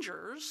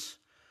strangers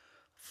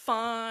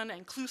fun,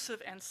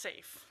 inclusive, and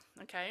safe,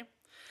 okay?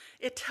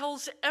 It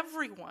tells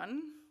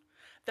everyone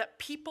that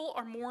people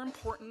are more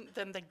important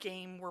than the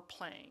game we're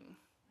playing.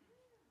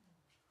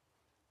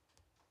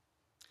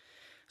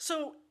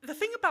 So the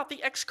thing about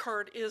the X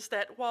card is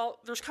that while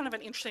there's kind of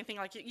an interesting thing,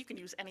 like you can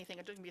use anything,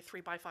 it can be a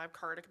 3x5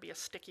 card, it could be a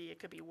sticky, it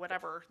could be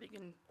whatever, you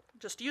can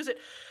just use it.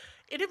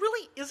 It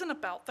really isn't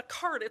about the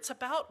card, it's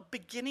about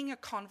beginning a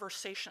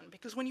conversation,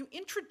 because when you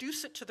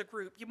introduce it to the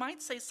group, you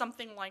might say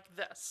something like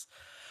this: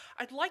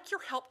 I'd like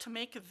your help to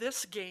make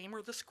this game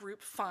or this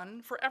group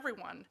fun for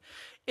everyone.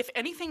 If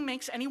anything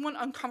makes anyone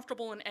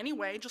uncomfortable in any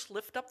way, just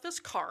lift up this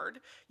card.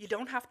 You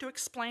don't have to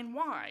explain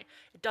why.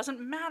 It doesn't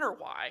matter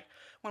why.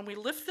 When we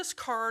lift this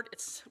card,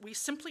 we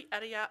simply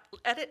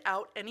edit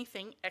out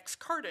anything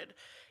X-carded.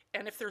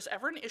 And if there's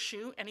ever an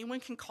issue, anyone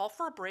can call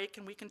for a break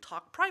and we can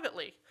talk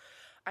privately.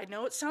 I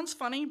know it sounds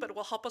funny, but it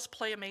will help us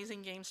play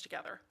amazing games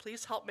together.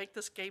 Please help make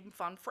this game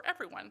fun for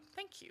everyone.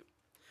 Thank you.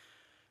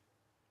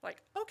 Like,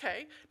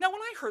 okay. Now,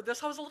 when I heard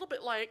this, I was a little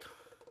bit like,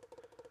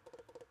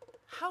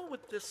 how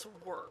would this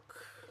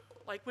work?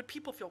 Like, would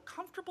people feel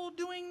comfortable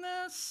doing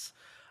this?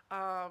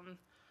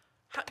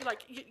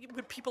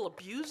 Would people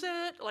abuse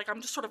it? Like,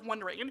 I'm just sort of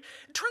wondering. And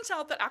it turns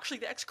out that actually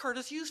the X card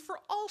is used for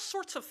all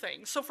sorts of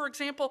things. So, for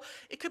example,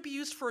 it could be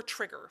used for a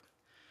trigger.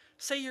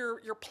 Say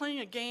you're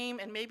playing a game,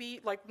 and maybe,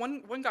 like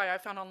one guy I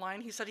found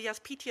online, he said he has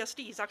PTSD.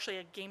 He's actually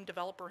a game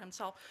developer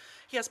himself.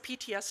 He has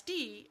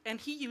PTSD, and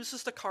he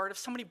uses the card if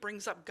somebody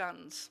brings up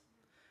guns.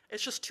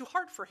 It's just too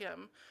hard for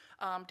him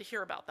to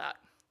hear about that.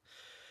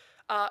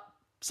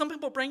 Some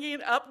people bringing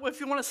it up if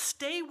you want to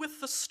stay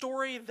with the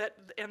story that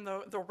in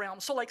the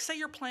realm. So like say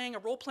you're playing a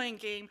role-playing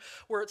game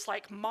where it's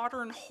like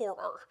modern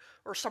horror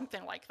or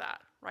something like that,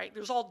 right?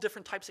 There's all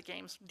different types of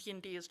games.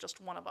 D&D is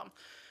just one of them.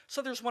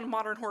 So there's one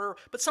modern horror,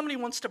 but somebody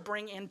wants to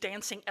bring in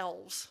dancing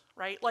elves,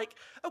 right? Like,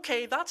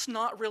 okay, that's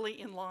not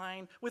really in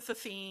line with the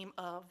theme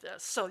of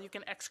this, so you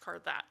can X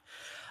card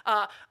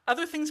that.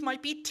 Other things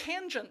might be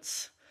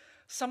tangents.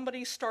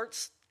 Somebody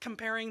starts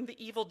comparing the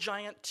evil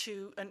giant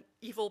to an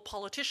evil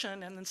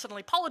politician, and then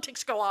suddenly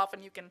politics go off,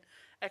 and you can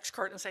X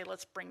card and say,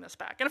 let's bring this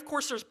back. And of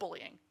course there's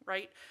bullying,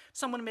 right?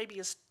 Someone maybe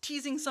is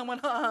teasing someone,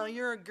 oh,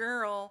 you're a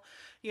girl,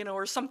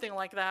 or something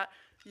like that.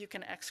 You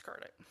can X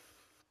card it.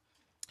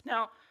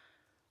 Now,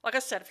 like I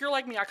said, if you're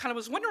like me, I kind of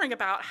was wondering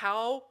about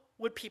how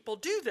would people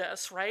do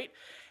this, right?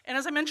 And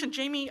as I mentioned,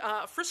 Jamie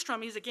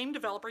Fristrom, he's a game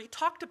developer, he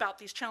talked about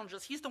these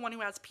challenges. He's the one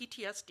who has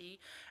PTSD,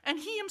 and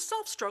he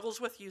himself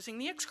struggles with using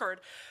the X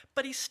card,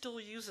 but he still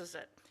uses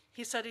it.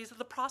 He said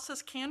the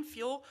process can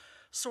feel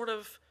sort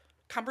of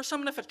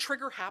cumbersome, and if a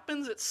trigger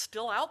happens, it's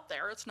still out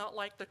there. It's not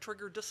like the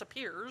trigger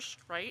disappears,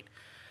 right?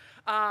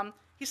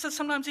 He says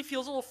sometimes he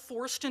feels a little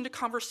forced into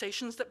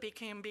conversations that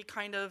can be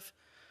kind of,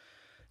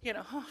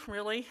 oh,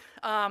 really?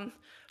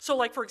 So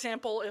like, for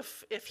example,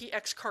 if he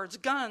X cards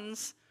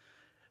guns,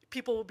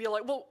 people will be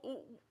like, well,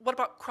 what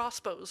about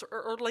crossbows?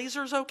 Or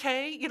lasers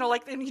okay?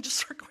 And he just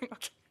start going,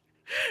 okay.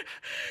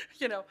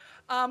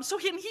 So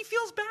he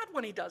feels bad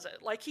when he does it.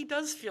 Like, he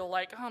does feel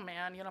like, oh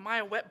man, am I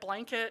a wet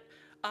blanket?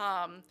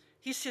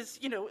 He says,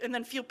 and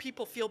then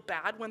people feel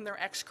bad when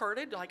they're X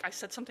carded. Like, I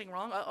said something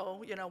wrong.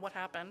 Uh-oh, what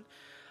happened?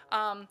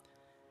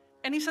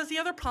 And he says the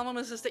other problem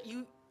is that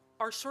you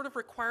are sort of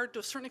required to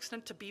a certain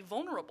extent to be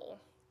vulnerable,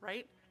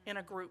 right, in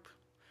a group.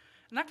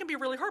 And that can be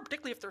really hard,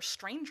 particularly if they're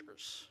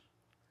strangers,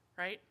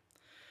 right?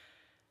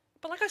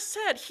 But like I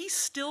said, he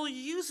still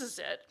uses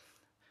it,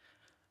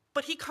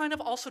 but he kind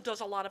of also does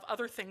a lot of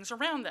other things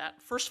around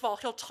that. First of all,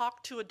 he'll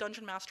talk to a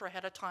dungeon master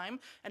ahead of time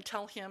and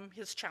tell him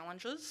his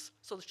challenges.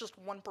 So there's just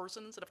one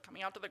person instead of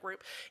coming out to the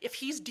group. If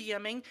he's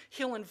DMing,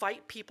 he'll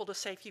invite people to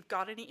say, if you've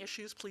got any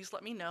issues, please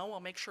let me know. I'll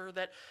make sure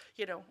that,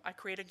 I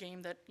create a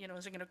game that,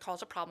 isn't going to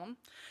cause a problem.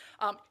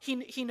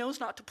 He knows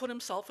not to put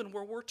himself in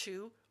World War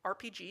II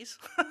RPGs.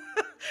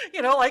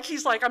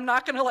 He's like, I'm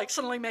not going to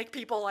suddenly make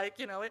people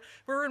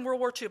we're in World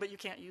War II, but you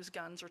can't use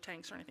guns or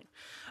tanks or anything.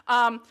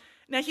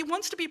 Now, he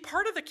wants to be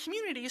part of the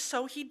community,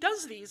 so he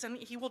does these, and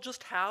he will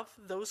just have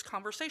those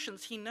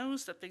conversations. He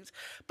knows that things,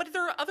 but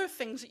there are other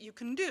things that you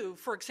can do.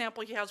 For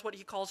example, he has what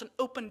he calls an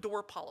open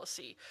door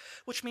policy,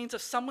 which means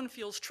if someone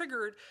feels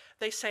triggered,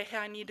 they say, hey,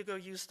 I need to go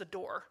use the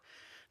door.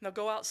 And they'll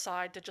go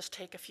outside to just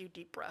take a few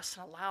deep breaths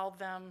and allow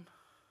them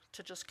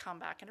to just come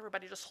back. And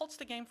everybody just halts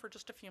the game for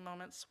just a few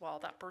moments while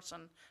that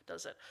person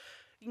does it.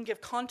 You can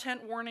give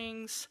content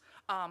warnings.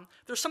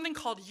 There's something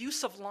called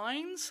use of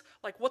lines,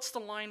 like what's the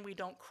line we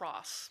don't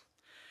cross?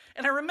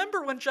 And I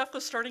remember when Jeff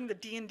was starting the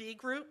D&D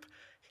group,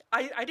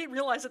 I didn't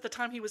realize at the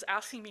time he was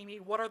asking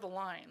me, what are the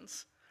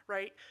lines,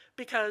 right?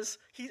 Because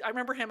I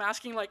remember him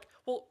asking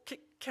well,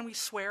 can we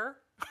swear?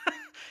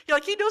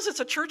 He knows it's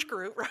a church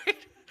group, right?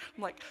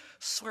 I'm like,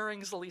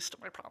 swearing is the least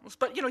of my problems.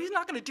 But, he's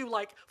not going to do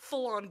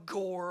full-on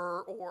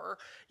gore or,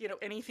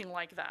 anything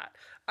like that.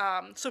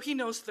 So he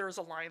knows there's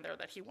a line there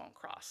that he won't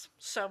cross.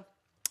 So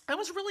I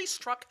was really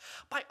struck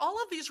by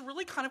all of these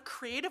really kind of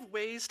creative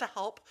ways to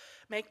help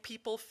make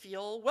people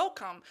feel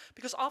welcome,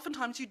 because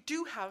oftentimes you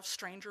do have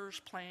strangers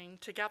playing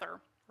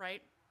together,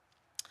 right?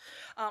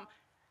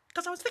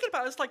 Because I was thinking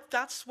about it, it's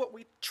that's what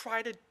we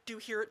try to do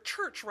here at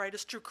church, right,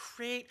 is to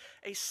create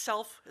a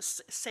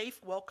safe,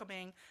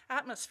 welcoming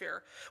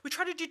atmosphere. We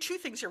try to do two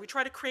things here. We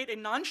try to create a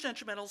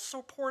non-judgmental,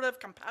 supportive,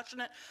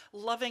 compassionate,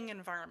 loving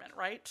environment,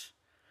 right?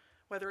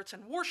 Whether it's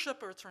in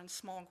worship or it's in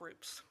small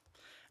groups.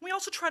 We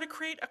also try to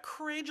create a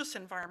courageous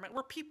environment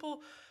where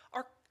people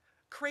are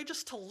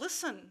courageous to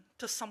listen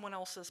to someone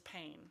else's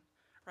pain,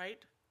 right?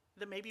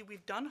 That maybe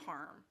we've done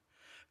harm.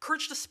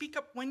 Courage to speak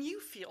up when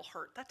you feel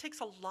hurt. That takes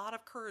a lot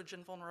of courage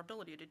and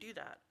vulnerability to do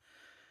that.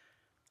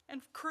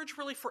 And courage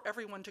really for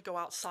everyone to go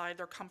outside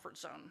their comfort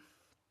zone.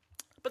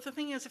 But the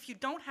thing is, if you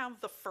don't have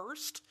the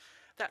first,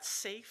 that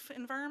safe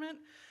environment,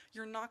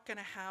 you're not going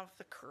to have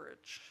the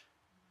courage,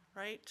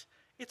 right?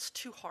 It's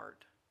too hard.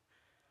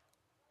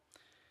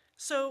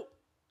 So,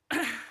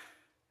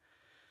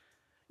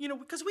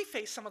 because we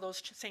face some of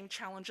those same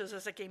challenges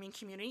as a gaming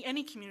community.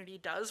 Any community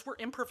does. We're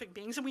imperfect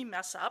beings and we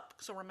mess up,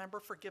 so remember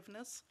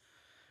forgiveness,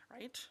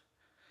 right?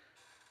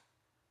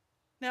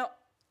 Now,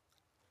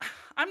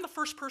 I'm the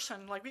first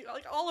person, like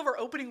all of our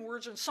opening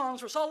words and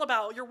songs was all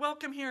about, you're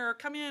welcome here,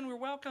 come in, we're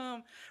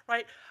welcome,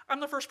 right? I'm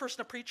the first person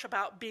to preach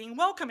about being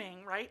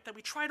welcoming, right? That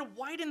we try to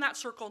widen that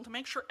circle and to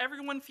make sure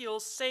everyone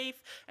feels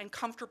safe and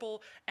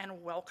comfortable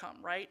and welcome,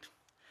 right?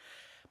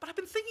 But I've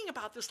been thinking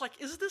about this, like,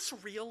 is this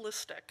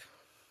realistic?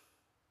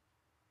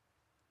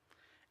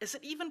 Is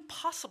it even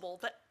possible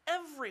that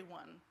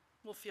everyone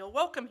will feel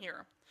welcome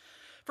here?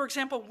 For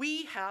example,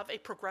 we have a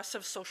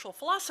progressive social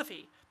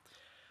philosophy.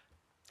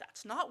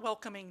 That's not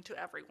welcoming to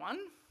everyone.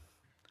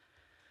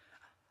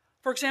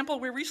 For example,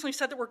 we recently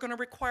said that we're going to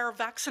require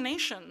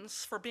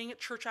vaccinations for being at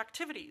church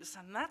activities,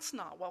 and that's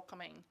not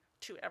welcoming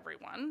to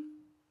everyone.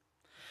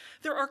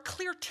 There are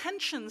clear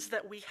tensions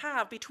that we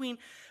have between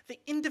the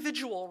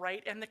individual,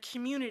 right, and the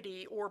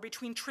community, or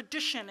between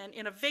tradition and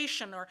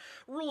innovation, or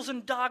rules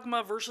and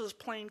dogma versus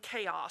plain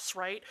chaos,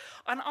 right?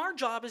 And our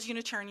job as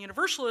Unitarian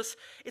Universalists,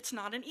 it's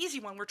not an easy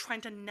one. We're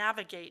trying to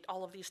navigate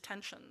all of these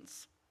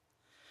tensions.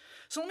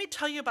 So let me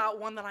tell you about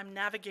one that I'm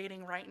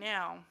navigating right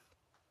now.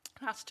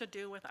 It has to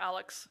do with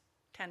Alex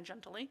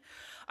tangentially.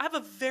 I have a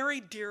very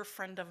dear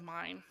friend of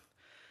mine.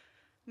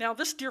 Now,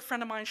 this dear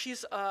friend of mine,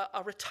 she's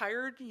a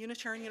retired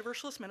Unitarian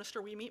Universalist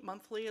minister. We meet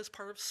monthly as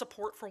part of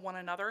support for one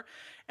another,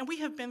 and we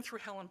have been through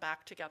hell and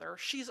back together.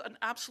 She's an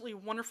absolutely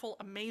wonderful,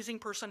 amazing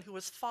person who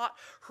has fought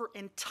her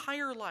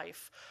entire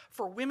life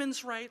for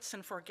women's rights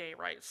and for gay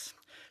rights.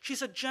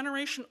 She's a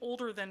generation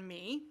older than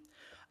me.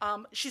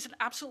 She's an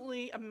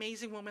absolutely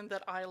amazing woman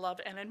that I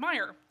love and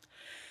admire.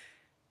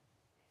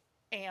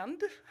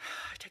 And,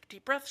 I take a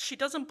deep breath, she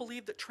doesn't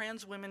believe that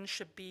trans women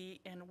should be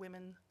in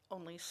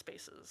women-only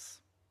spaces.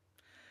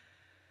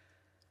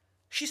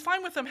 She's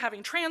fine with them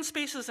having trans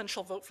spaces and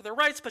she'll vote for their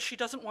rights, but she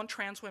doesn't want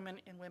trans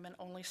women in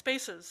women-only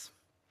spaces.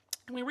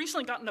 And we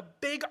recently got in a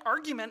big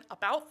argument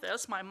about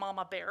this, my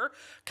mama bear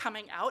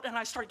coming out, and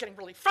I started getting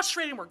really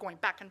frustrated, and we're going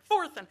back and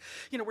forth, and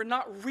we're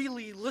not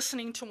really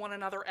listening to one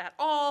another at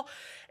all.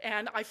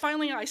 And I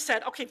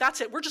said, okay,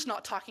 that's it, we're just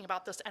not talking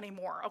about this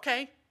anymore,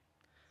 okay?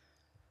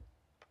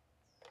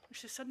 And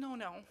she said,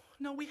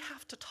 no, we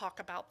have to talk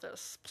about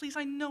this. Please,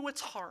 I know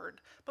it's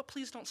hard, but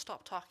please don't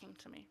stop talking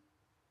to me.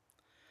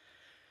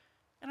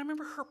 And I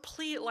remember her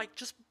plea, it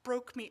just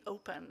broke me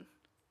open.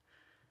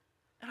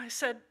 And I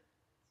said,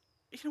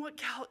 you know what,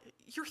 gal,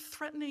 you're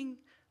threatening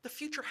the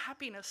future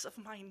happiness of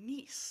my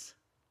niece.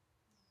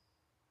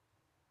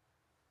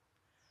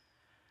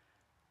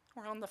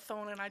 We're on the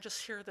phone and I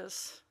just hear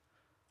this,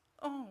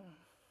 oh.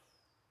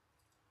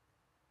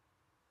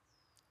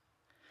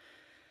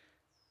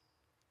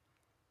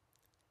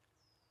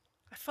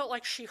 I felt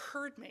like she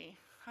heard me.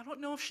 I don't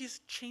know if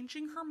she's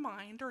changing her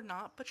mind or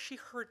not, but she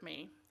heard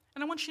me.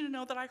 And I want you to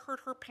know that I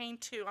heard her pain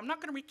too. I'm not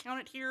going to recount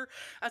it here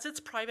as it's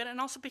private, and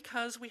also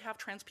because we have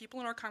trans people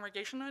in our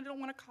congregation, and I don't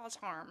want to cause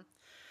harm.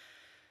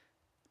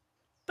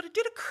 But it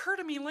did occur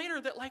to me later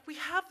that we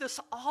have this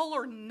all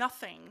or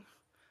nothing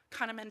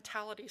kind of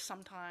mentality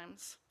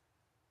sometimes.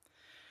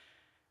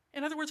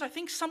 In other words, I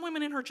think some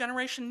women in her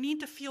generation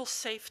need to feel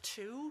safe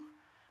too.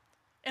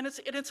 And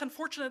it's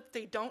unfortunate that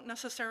they don't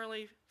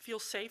necessarily feel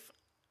safe,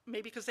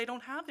 maybe because they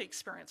don't have the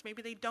experience.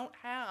 Maybe they don't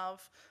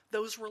have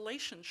those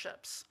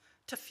relationships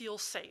to feel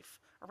safe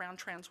around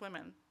trans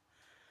women.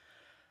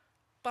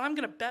 But I'm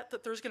going to bet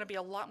that there's going to be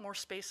a lot more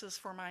spaces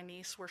for my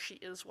niece where she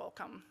is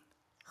welcome.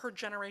 Her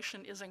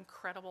generation is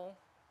incredible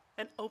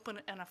and open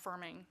and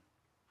affirming.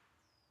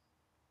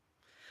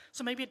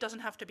 So maybe it doesn't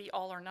have to be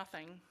all or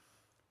nothing.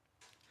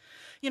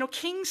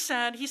 King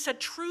said,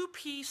 true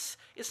peace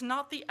is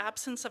not the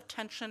absence of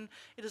tension,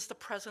 it is the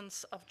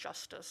presence of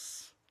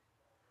justice.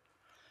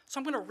 So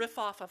I'm going to riff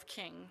off of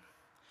King.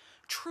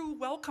 True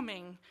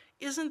welcoming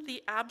isn't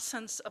the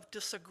absence of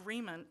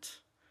disagreement,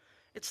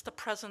 it's the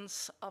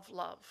presence of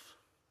love.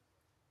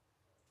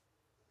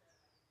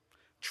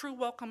 True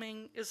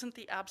welcoming isn't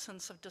the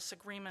absence of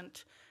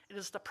disagreement, it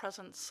is the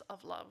presence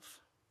of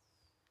love.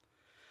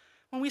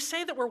 When we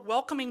say that we're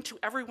welcoming to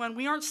everyone,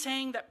 we aren't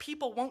saying that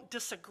people won't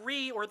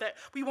disagree or that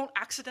we won't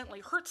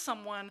accidentally hurt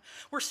someone.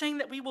 We're saying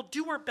that we will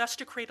do our best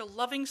to create a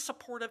loving,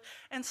 supportive,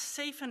 and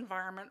safe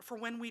environment for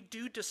when we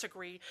do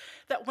disagree.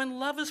 That when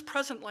love is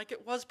present, like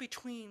it was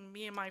between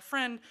me and my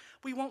friend,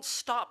 we won't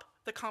stop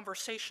the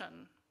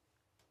conversation.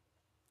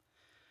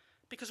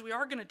 Because we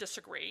are going to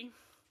disagree,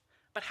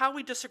 but how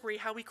we disagree,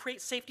 how we create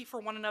safety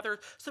for one another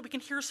so we can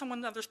hear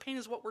someone else's pain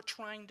is what we're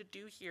trying to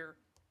do here.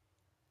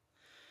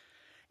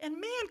 And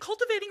man,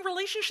 cultivating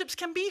relationships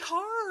can be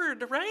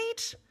hard,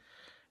 right?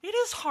 It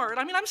is hard.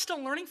 I mean, I'm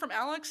still learning from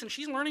Alex, and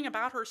she's learning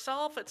about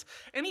herself. It's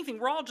anything,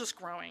 we're all just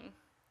growing.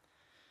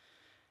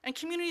 And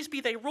communities,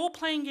 be they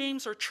role-playing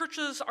games or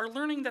churches, are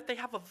learning that they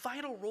have a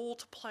vital role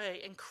to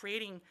play in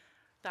creating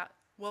that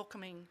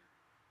welcoming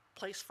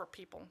place for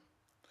people.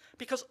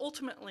 Because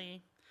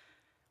ultimately,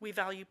 we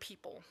value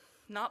people.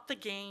 Not the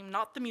game,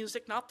 not the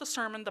music, not the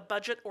sermon, the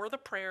budget, or the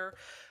prayer.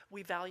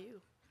 We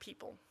value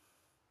people.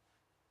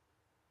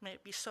 May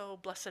it be so,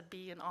 blessed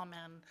be, and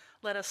amen.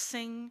 Let us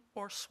sing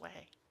or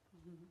sway.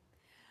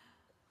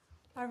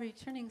 Our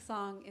returning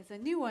song is a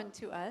new one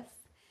to us,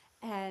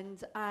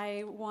 and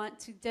I want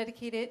to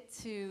dedicate it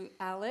to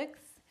Alex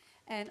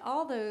and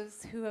all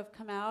those who have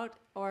come out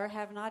or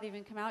have not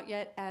even come out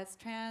yet as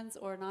trans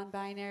or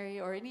non-binary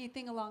or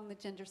anything along the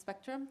gender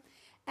spectrum.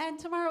 And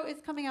tomorrow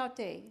is coming out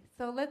day,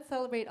 so let's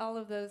celebrate all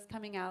of those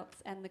coming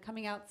outs and the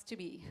coming outs to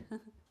be.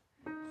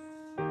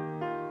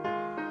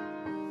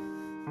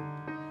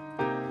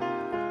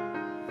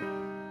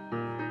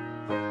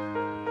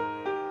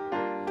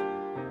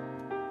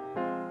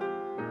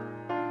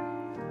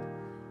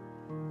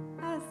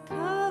 As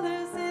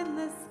colors in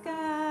the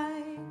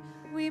sky,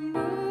 we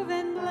move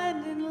and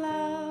blend in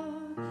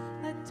love.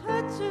 A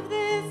touch of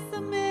this, a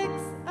mix,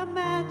 a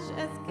match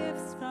as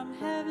gifts from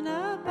heaven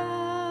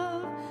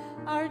above.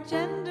 Our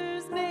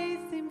genders may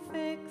seem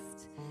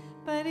fixed,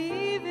 but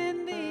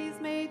even these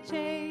may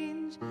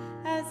change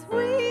as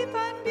we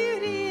find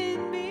beauty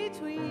in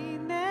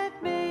between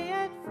that may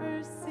at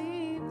first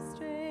seem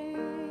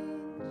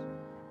strange.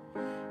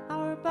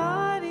 Our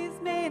bodies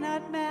may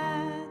not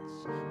match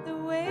the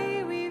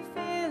way we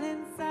feel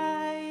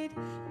inside,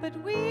 but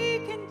we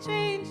can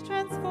change,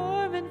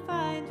 transform, and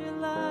find your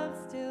love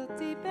still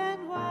deep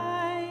and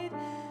wide.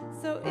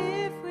 So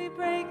if we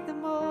break the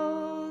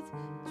mold,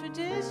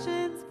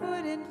 traditions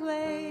put in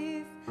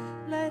place,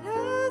 let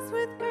us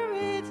with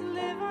courage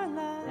live our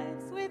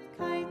lives with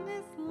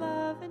kindness,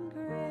 love, and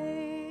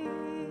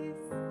grace.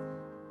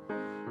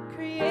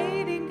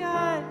 Creating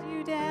God,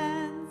 you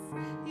dance,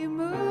 you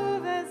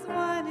move as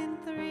one in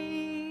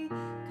three.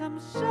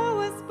 Come show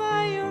us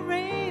by your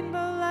rainbow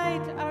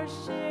light our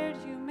shared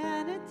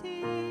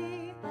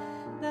humanity.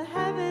 The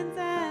heavens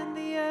and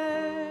the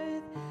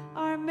earth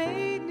are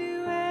made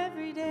new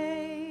every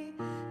day.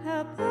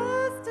 Help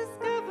us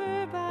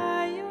discover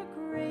by your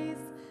grace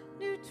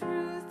new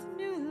truth,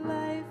 new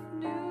life,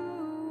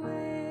 new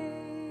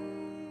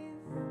ways.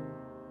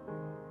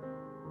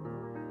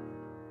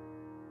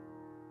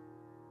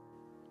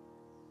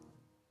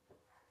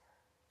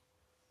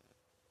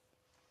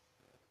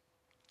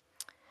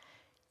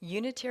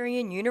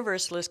 Unitarian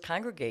Universalist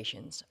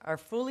congregations are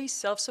fully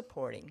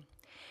self-supporting,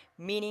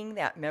 meaning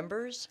that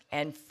members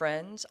and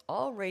friends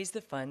all raise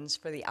the funds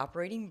for the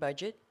operating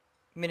budget,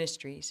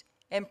 ministries,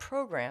 and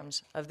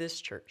programs of this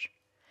church.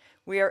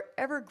 We are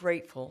ever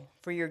grateful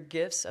for your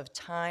gifts of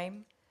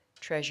time,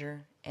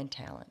 treasure, and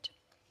talent.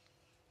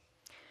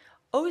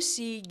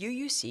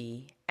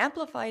 OCUUC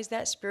amplifies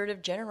that spirit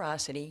of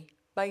generosity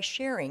by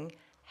sharing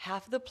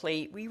half the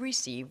plate we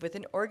receive with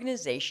an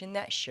organization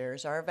that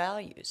shares our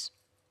values.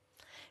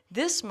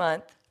 This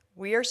month,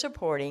 we are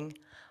supporting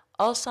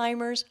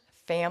Alzheimer's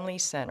Family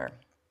Center.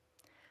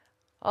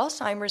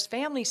 Alzheimer's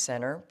Family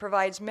Center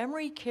provides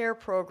memory care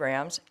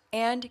programs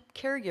and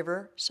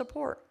caregiver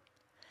support.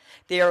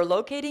 They are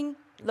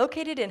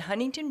located in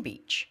Huntington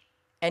Beach,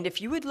 and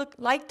if you would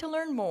like to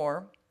learn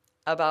more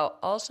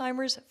about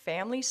Alzheimer's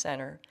Family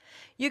Center,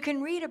 you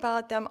can read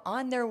about them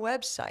on their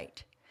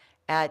website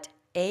at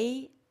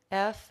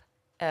afscenter.org.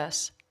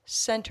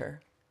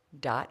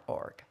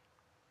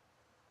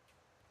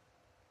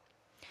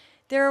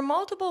 There are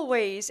multiple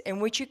ways in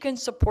which you can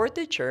support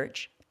the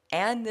church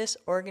and this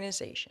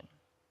organization.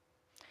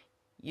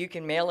 You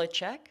can mail a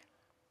check,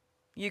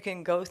 you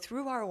can go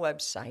through our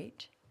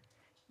website,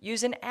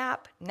 use an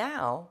app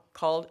now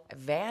called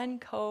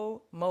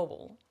Vanco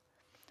Mobile,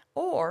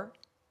 or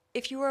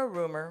if you are a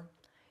roomer,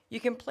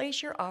 you can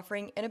place your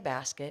offering in a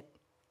basket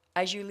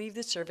as you leave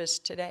the service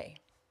today.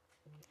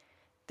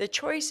 The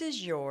choice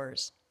is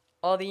yours.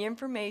 All the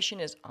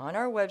information is on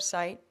our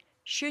website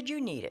should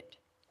you need it.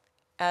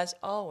 As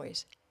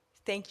always,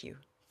 thank you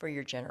for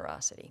your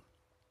generosity.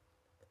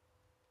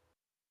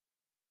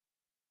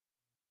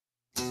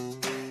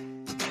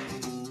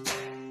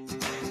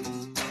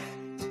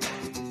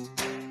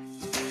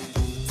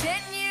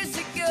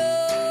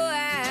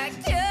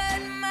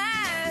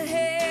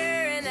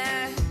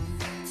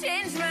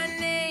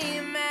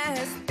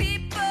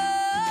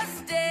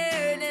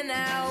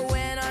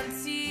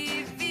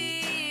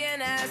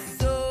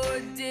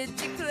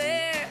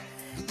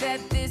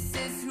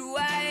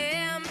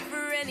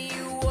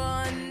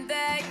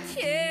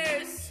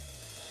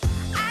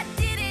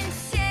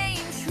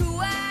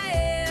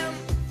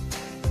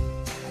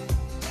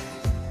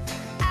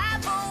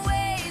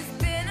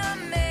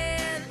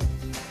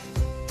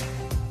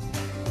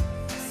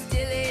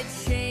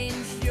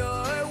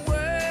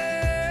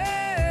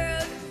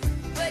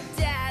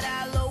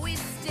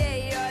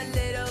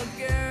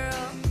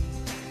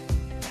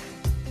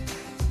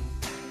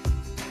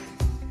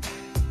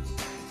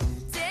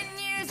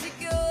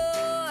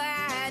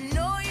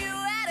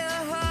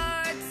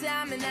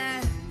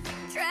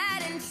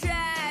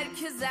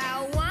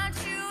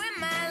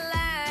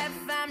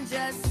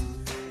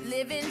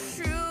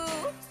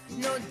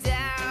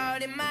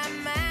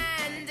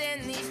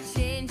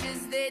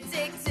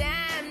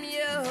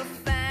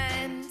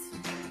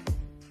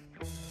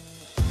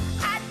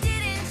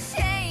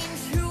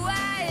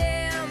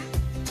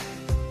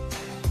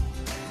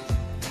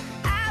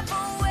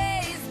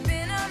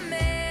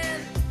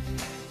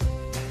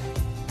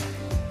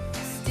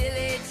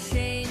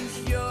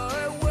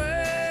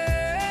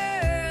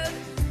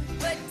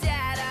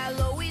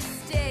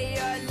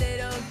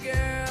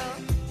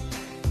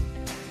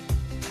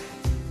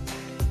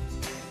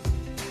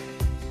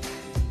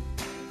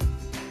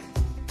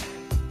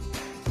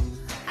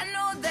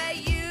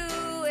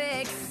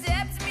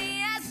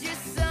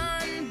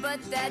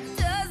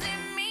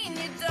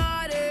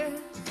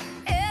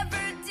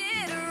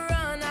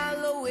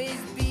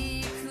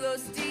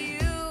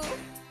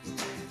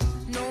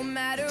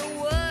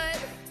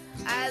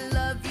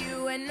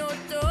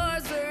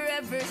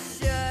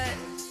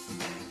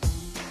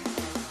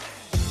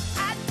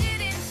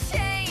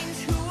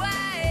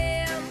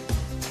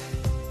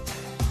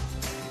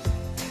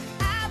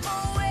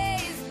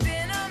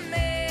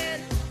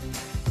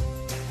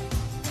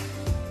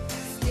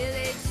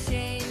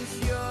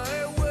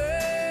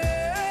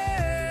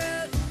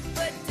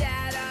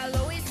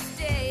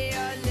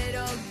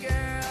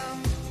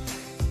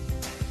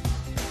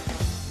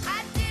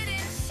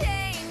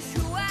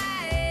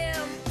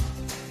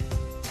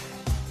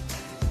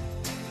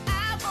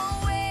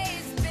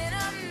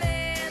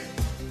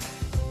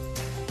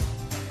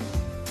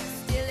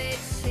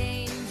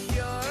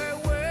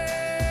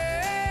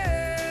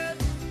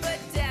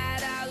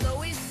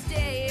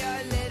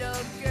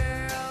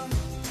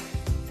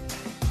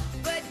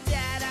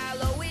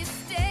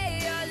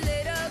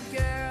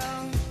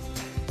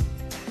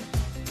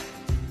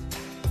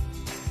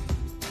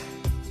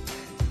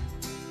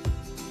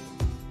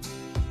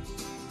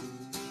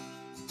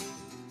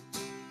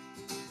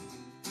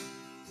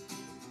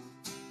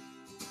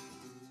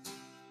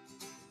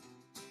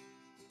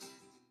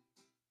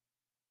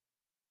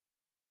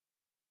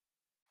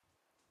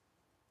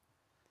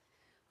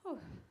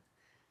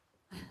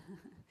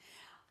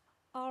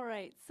 All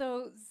right,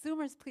 so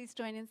Zoomers, please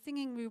join in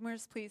singing.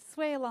 Roomers, please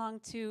sway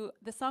along to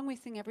the song we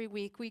sing every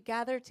week. We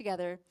gather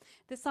together.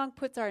 This song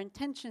puts our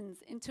intentions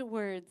into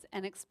words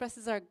and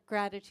expresses our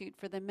gratitude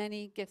for the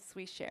many gifts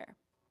we share.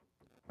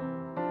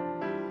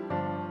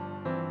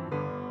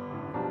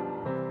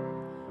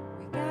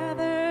 We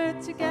gather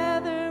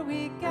together,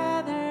 we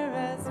gather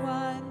as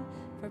one,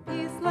 for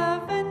peace,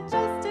 love, and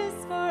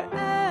justice for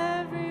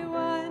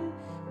everyone.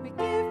 We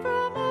give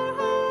from our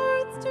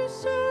hearts to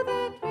show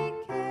that we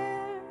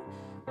care.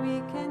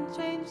 We can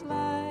change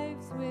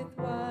lives with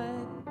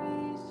what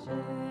we share.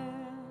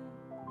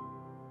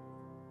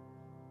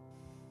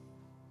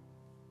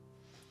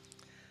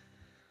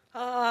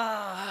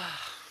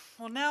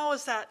 Well, now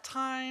is that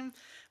time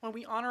when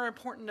we honor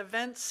important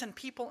events and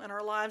people in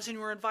our lives, and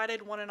we're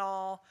invited one and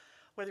all,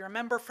 whether you're a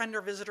member, friend,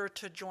 or visitor,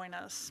 to join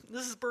us.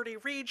 This is Bertie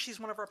Reed. She's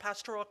one of our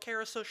pastoral care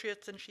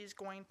associates, and she's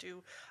going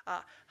to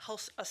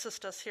help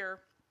assist us here.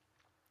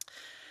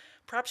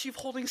 Perhaps you're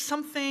holding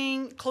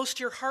something close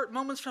to your heart,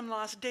 moments from the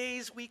last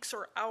days, weeks,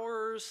 or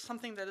hours,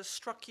 something that has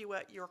struck you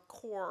at your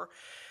core.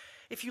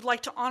 If you'd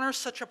like to honor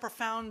such a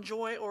profound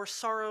joy or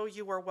sorrow,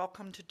 you are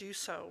welcome to do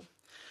so.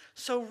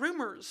 So,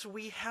 roomers,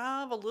 we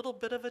have a little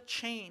bit of a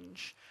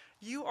change.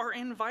 You are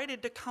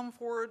invited to come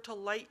forward to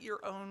light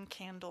your own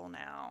candle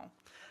now.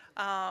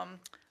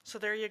 So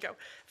there you go.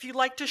 If you'd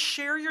like to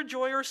share your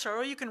joy or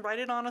sorrow, you can write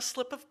it on a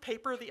slip of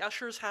paper. The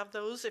ushers have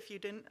those. If you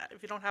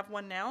don't have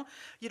one now,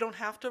 you don't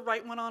have to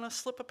write one on a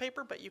slip of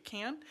paper, but you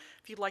can.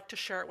 If you'd like to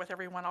share it with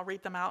everyone, I'll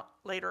read them out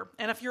later.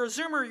 And if you're a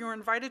Zoomer, you're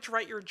invited to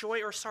write your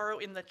joy or sorrow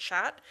in the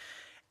chat,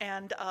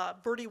 and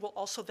Bertie will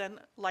also then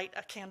light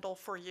a candle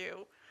for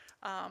you.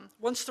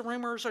 Once the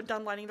roomers are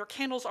done lighting their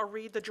candles, I'll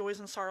read the joys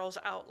and sorrows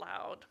out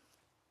loud.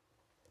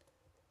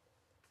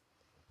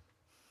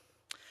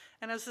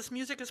 And as this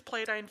music is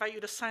played, I invite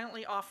you to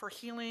silently offer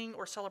healing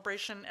or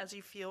celebration as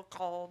you feel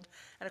called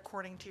and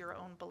according to your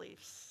own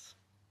beliefs.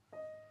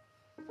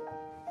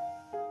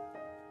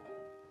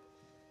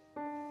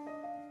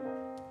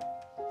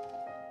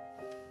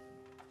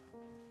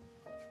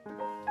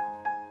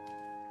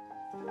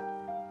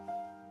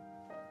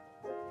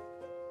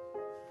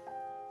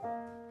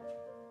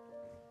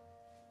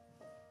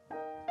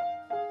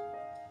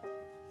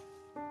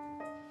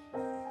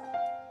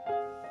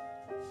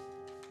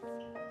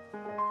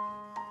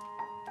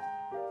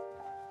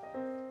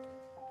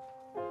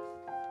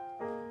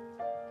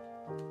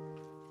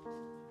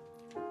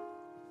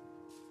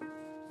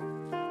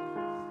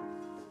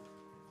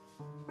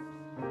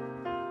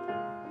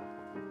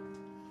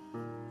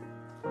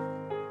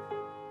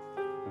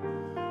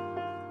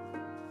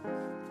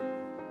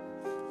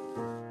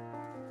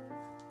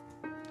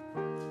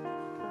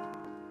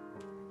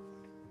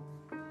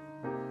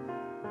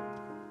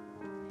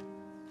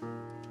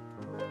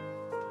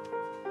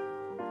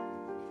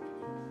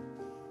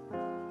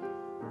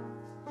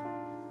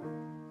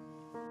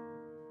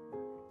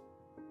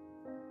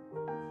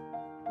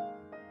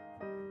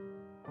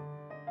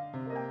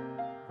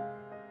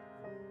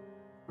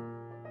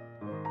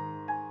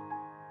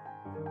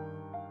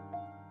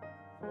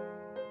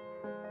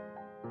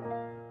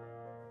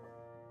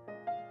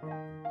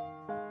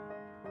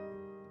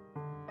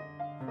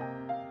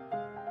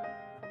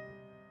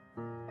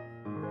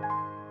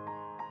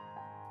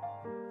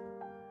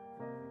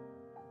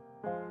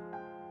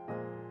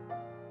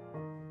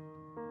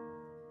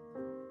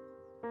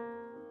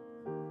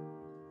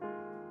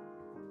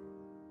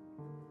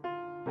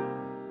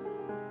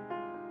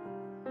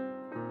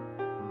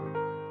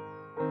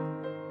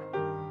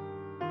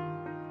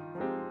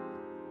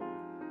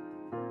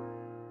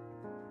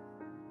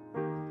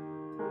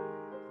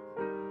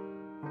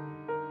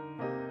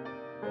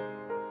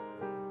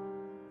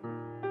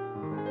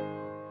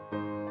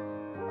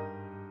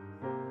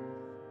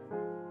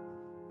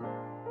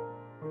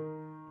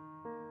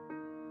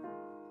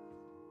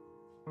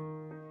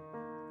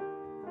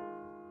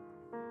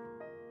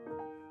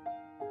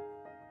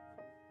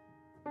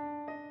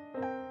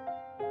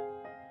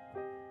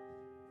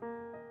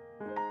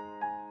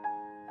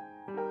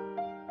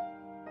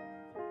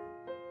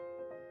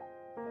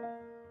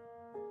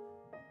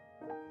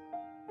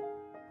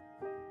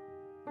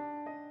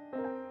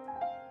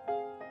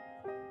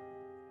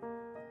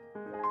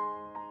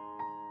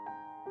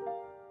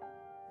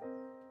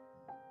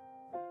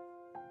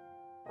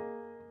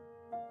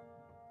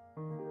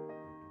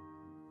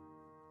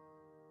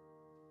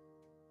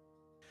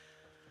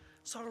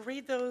 So I'll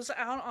read those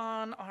out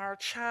on our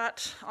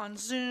chat on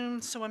Zoom.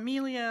 So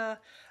Amelia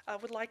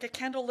would like a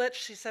candle lit.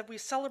 She said we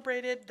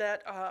celebrated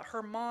that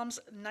her mom's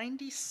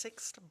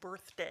 96th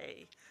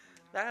birthday.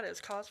 That is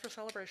cause for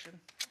celebration.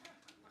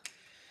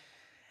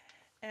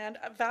 And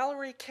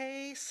Valerie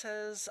K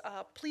says,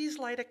 please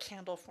light a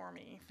candle for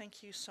me.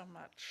 Thank you so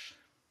much.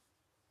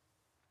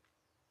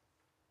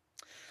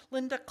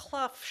 Linda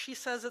Clough, she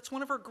says it's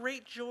one of her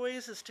great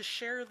joys is to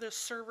share this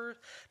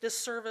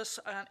service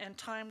and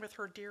time with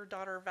her dear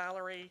daughter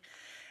Valerie.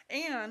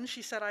 And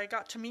she said, I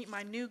got to meet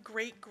my new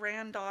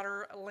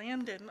great-granddaughter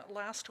Landon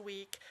last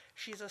week.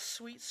 She's a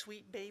sweet,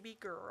 sweet baby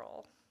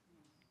girl.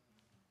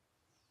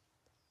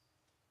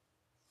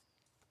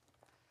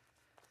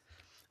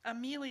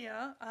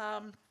 Amelia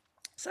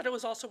said it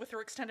was also with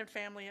her extended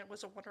family. It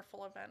was a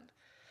wonderful event.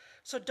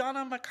 So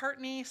Donna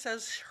McCartney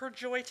says her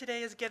joy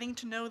today is getting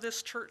to know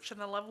this church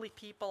and the lovely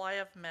people I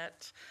have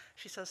met.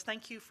 She says,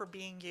 thank you for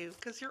being you,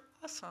 because you're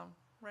awesome,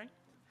 right?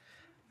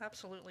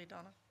 Absolutely,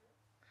 Donna.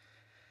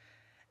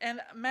 And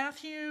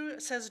Matthew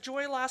says,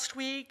 joy last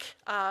week,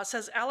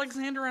 says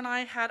Alexander and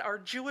I had our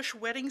Jewish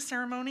wedding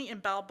ceremony in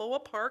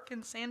Balboa Park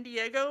in San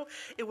Diego.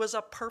 It was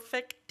a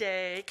perfect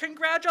day.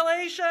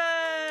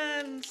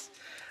 Congratulations!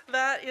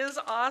 That is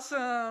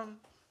awesome.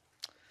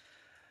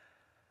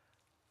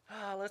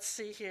 Let's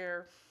see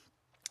here.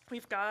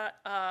 We've got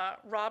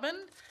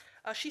Robin.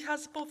 She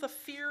has both a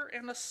fear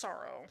and a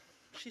sorrow.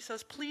 She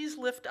says, please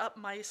lift up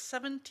my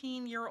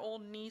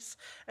 17-year-old niece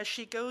as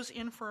she goes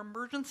in for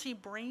emergency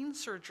brain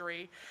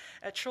surgery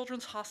at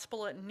Children's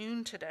Hospital at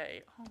noon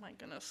today. Oh my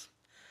goodness.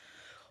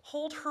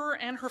 Hold her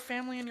and her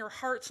family in your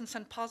hearts and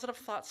send positive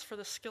thoughts for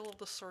the skill of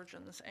the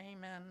surgeons.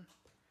 Amen.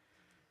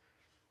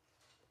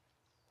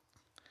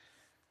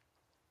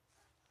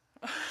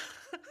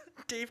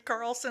 Dave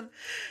Carlson,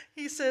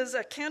 he says,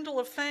 a candle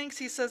of thanks.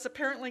 He says,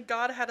 apparently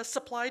God had a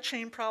supply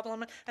chain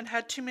problem and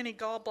had too many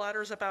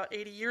gallbladders about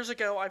 80 years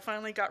ago. I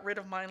finally got rid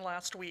of mine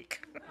last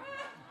week.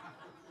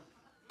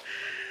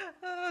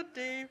 Oh,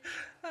 Dave,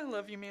 I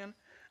love you, man.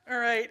 All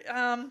right,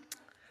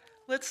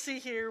 let's see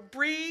here.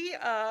 Bree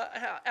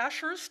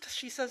Ashurst,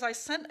 she says, I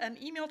sent an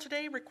email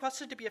today,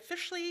 requested to be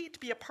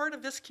a part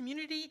of this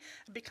community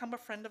and become a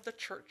friend of the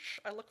church.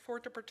 I look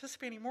forward to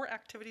participating in more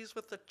activities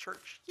with the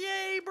church.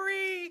 Yay,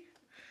 Bree!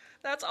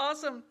 That's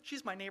awesome.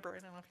 She's my neighbor.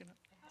 I don't know if you know.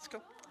 Let's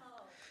go.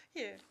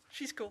 Yeah,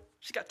 she's cool.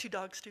 She's got 2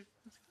 dogs, too.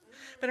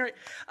 But anyway,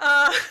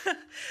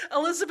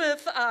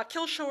 Elizabeth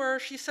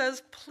Kilshore, she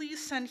says,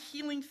 please send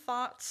healing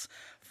thoughts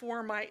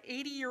for my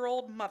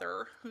 80-year-old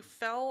mother who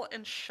fell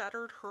and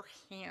shattered her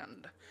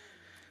hand.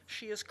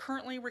 She is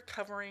currently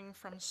recovering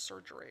from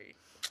surgery.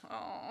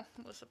 Oh,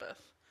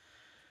 Elizabeth.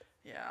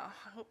 Yeah,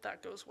 I hope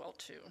that goes well,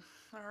 too.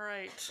 All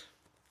right.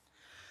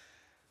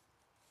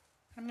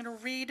 I'm going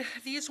to read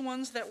these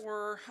ones that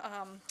were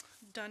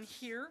done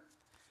here,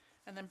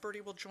 and then Bertie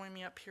will join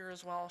me up here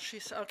as well.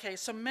 Okay,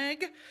 so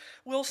Meg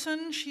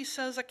Wilson, she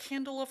says, a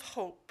candle of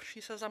hope.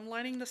 She says, I'm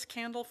lighting this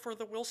candle for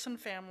the Wilson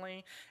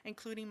family,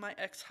 including my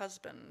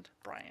ex-husband,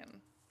 Brian.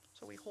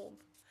 So we hold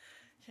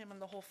him and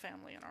the whole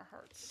family in our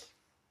hearts.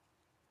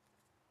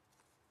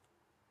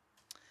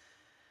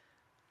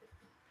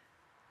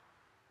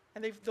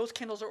 And those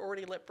candles are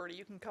already lit, Bertie.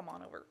 You can come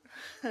on over.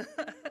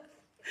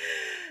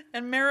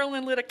 And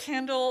Marilyn lit a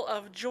candle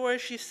of joy,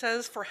 she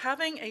says, for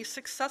having a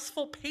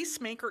successful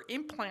pacemaker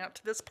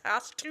implant this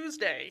past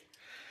Tuesday.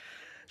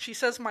 She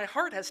says, my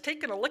heart has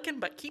taken a licking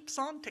but keeps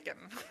on ticking.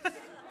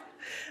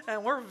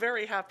 And we're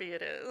very happy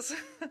it is.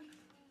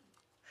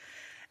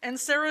 And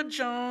Sarah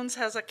Jones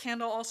has a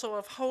candle also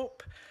of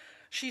hope.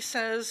 She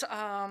says,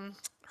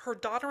 her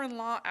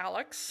daughter-in-law,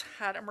 Alex,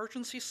 had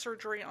emergency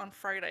surgery on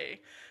Friday.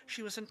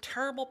 She was in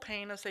terrible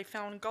pain as they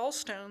found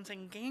gallstones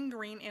and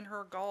gangrene in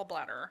her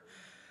gallbladder.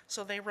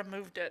 So they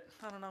removed it.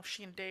 I don't know if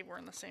she and Dave were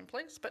in the same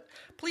place, but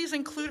please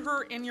include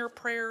her in your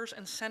prayers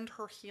and send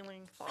her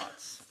healing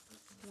thoughts.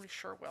 We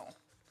sure will.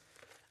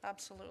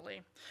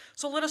 Absolutely.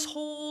 So let us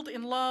hold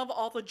in love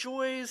all the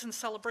joys and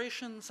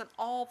celebrations and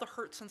all the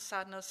hurts and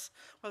sadness,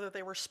 whether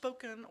they were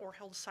spoken or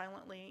held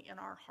silently in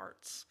our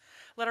hearts.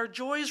 Let our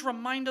joys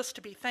remind us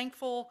to be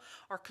thankful,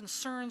 our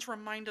concerns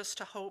remind us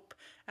to hope,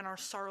 and our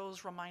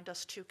sorrows remind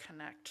us to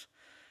connect.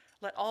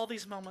 Let all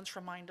these moments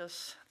remind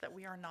us that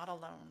we are not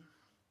alone.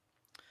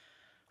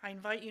 I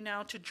invite you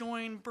now to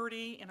join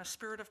Bertie in a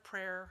spirit of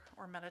prayer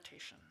or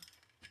meditation.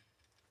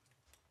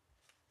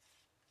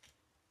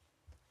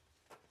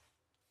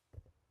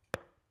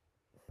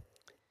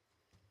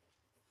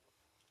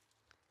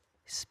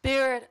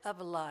 Spirit of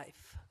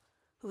life,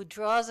 who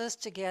draws us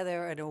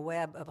together in a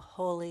web of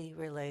holy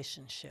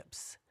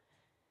relationships.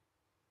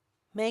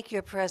 Make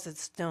your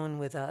presence known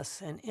with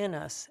us and in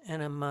us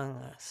and among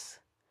us.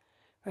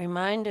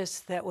 Remind us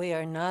that we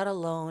are not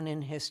alone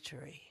in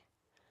history.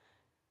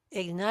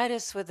 Ignite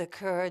us with the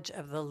courage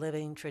of the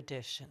living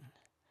tradition.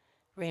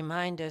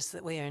 Remind us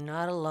that we are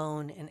not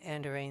alone in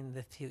entering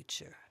the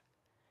future.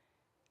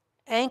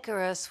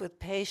 Anchor us with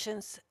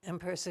patience and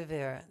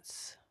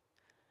perseverance.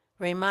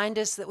 Remind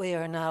us that we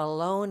are not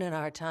alone in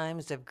our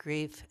times of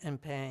grief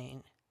and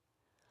pain.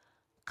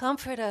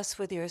 Comfort us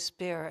with your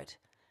spirit,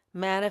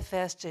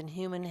 manifest in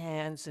human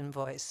hands and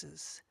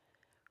voices.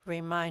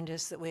 Remind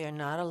us that we are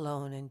not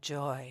alone in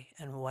joy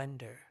and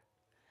wonder.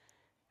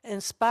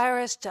 Inspire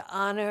us to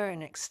honor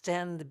and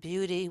extend the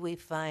beauty we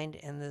find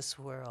in this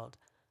world.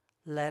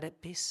 Let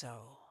it be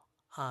so.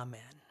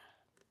 Amen.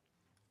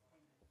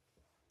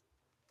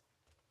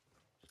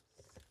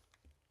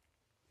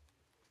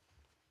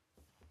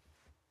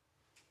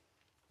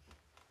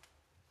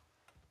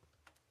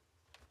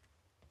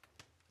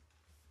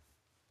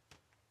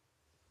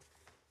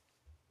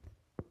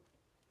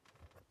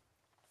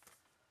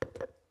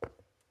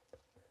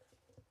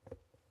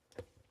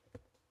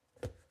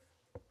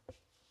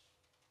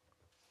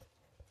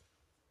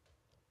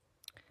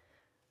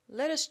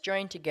 Let us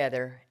join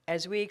together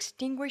as we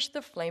extinguish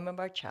the flame of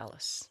our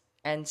chalice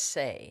and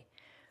say,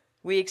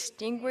 we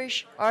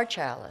extinguish our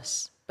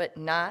chalice, but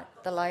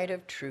not the light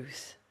of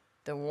truth,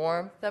 the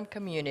warmth of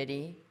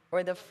community,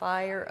 or the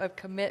fire of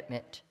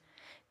commitment.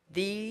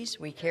 These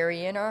we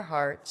carry in our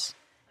hearts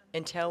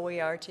until we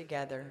are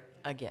together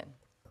again.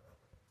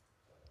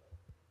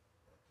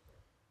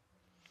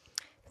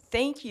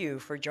 Thank you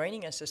for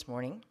joining us this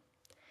morning.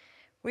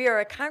 We are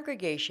a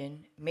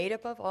congregation made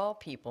up of all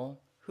people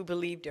who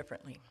believe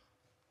differently.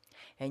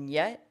 And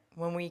yet,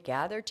 when we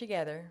gather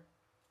together,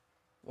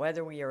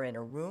 whether we are in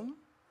a room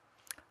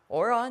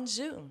or on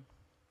Zoom,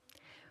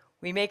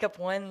 we make up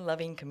one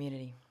loving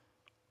community.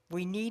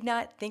 We need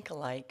not think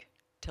alike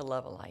to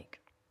love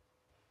alike.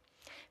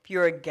 If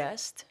you're a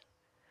guest,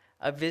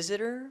 a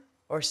visitor,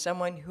 or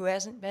someone who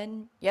hasn't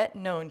been yet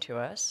known to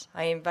us,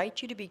 I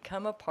invite you to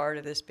become a part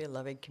of this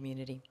beloved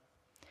community.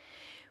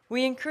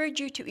 We encourage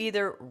you to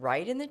either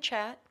write in the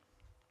chat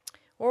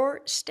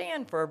or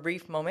stand for a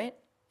brief moment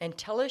and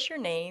tell us your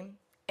name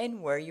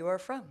and where you are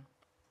from.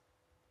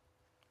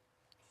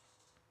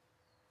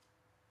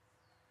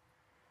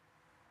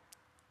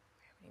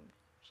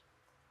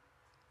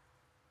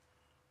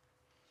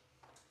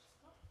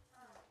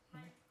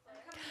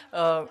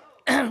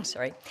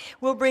 Sorry.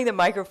 We'll bring the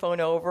microphone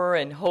over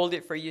and hold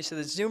it for you so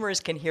the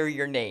Zoomers can hear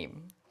your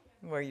name,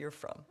 where you're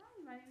from. Hi,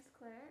 my name is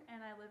Claire,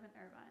 and I live in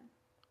Irvine.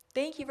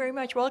 Thank you very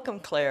much. Welcome,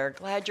 Claire.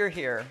 Glad you're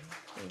here.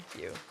 Thank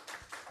you.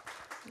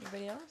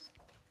 Anybody else?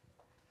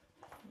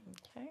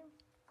 Okay.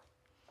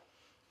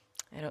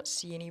 I don't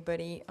see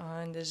anybody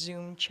on the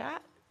Zoom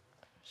chat,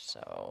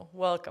 so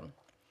welcome.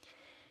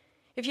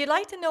 If you'd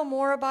like to know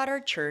more about our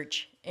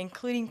church,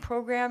 including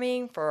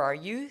programming for our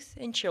youth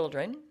and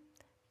children,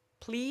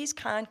 please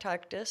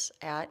contact us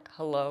at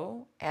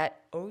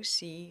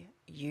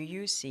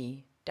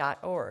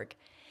hello@ocuuc.org,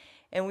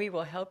 and we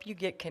will help you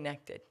get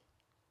connected.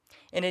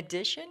 In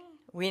addition,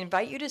 we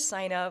invite you to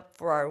sign up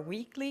for our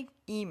weekly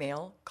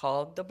email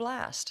called The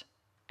Blast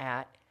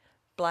at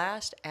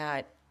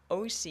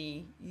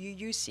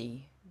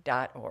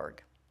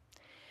blast@ocuuc.org.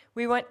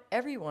 We want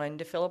everyone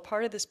to feel a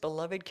part of this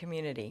beloved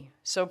community,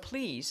 so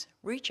please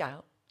reach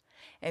out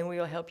and we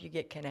will help you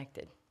get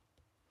connected.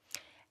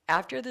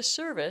 After the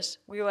service,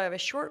 we will have a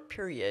short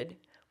period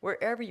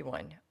where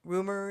everyone,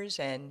 roomers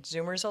and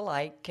Zoomers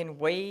alike, can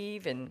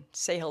wave and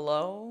say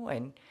hello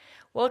and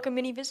welcome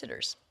any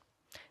visitors.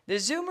 The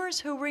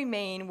Zoomers who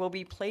remain will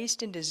be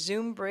placed into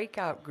Zoom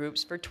breakout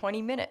groups for 20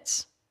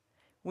 minutes.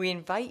 We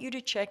invite you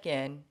to check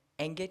in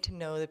and get to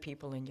know the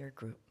people in your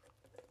group.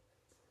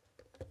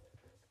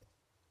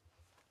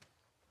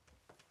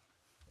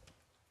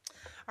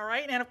 All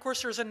right, and of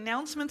course there's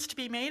announcements to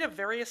be made of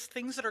various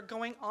things that are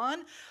going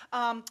on.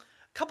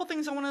 Couple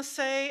things I want to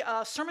say.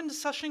 Sermon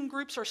discussion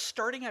groups are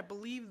starting, I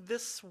believe,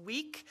 this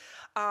week.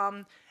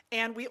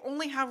 And we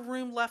only have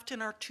room left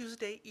in our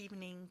Tuesday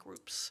evening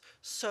groups.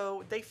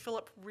 So they fill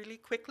up really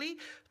quickly.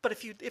 But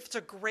if it's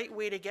a great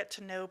way to get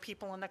to know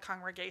people in the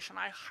congregation,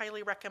 I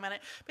highly recommend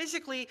it.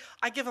 Basically,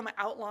 I give them an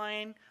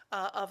outline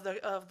of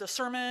the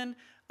sermon.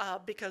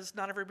 Because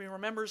not everybody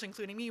remembers,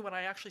 including me, what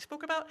I actually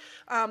spoke about.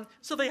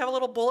 So they have a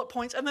little bullet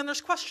points, and then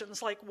there's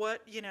questions like,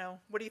 what do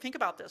you think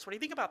about this? What do you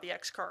think about the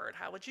X card?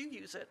 How would you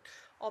use it?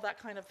 All that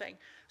kind of thing.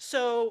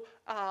 So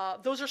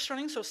those are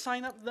starting, so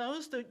sign up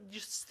those. There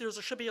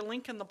should be a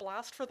link in the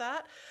blast for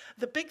that.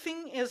 The big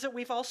thing is that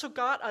we've also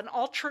got an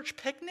all-church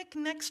picnic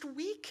next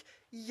week.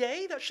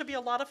 Yay, that should be a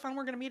lot of fun.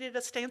 We're going to meet at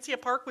Estancia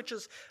Park, which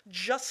is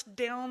just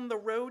down the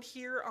road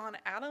here on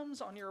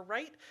Adams, on your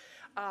right.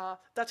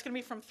 That's going to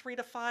be from 3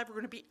 to 5. We're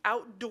going to be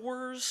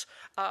outdoors,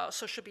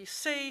 so should be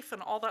safe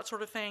and all that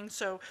sort of thing.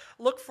 So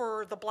look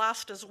for the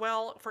blast as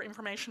well for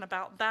information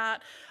about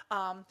that.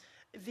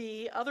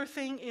 The other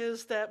thing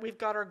is that we've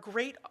got our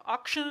great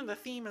auction. The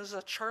theme is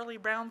a Charlie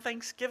Brown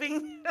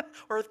Thanksgiving,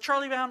 or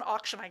Charlie Brown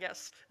auction, I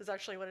guess, is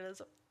actually what it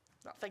is.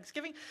 Not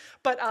Thanksgiving,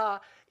 but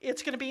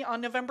it's going to be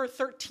on November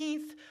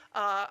 13th.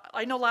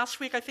 I know last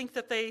week I think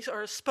that they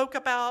spoke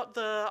about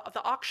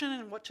the auction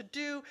and what to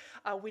do.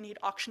 We need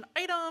auction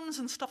items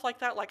and stuff like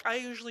that. Like I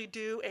usually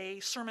do a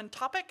sermon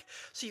topic,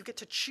 so you get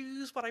to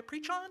choose what I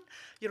preach on.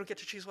 You don't get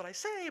to choose what I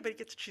say, but you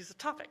get to choose the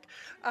topic,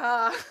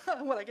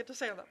 what I get to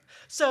say on them.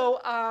 So,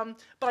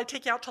 but I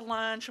take you out to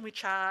lunch and we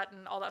chat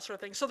and all that sort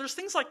of thing. So there's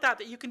things like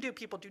that you can do.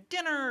 People do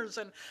dinners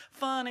and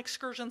fun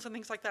excursions and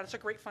things like that. It's a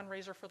great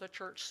fundraiser for the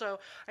church. So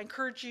I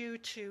encourage you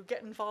to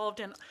get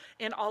involved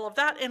in all of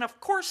that. And of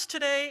course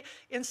today,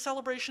 in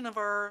celebration of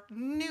our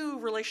new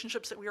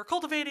relationships that we are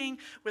cultivating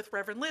with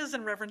Reverend Liz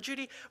and Reverend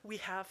Judy, we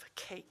have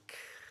cake.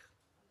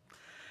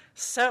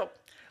 So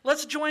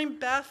let's join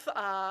Beth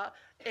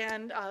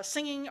in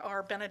singing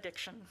our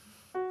benediction.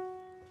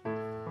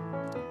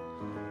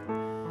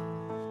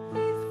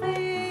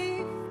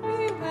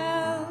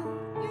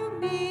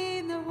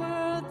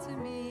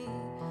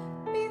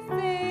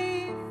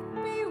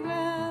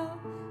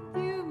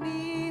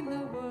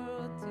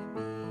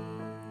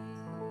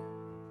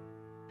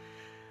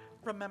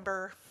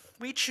 Remember,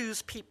 we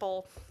choose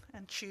people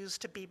and choose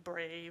to be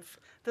brave.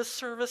 This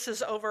service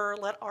is over.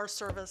 Let our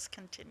service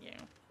continue.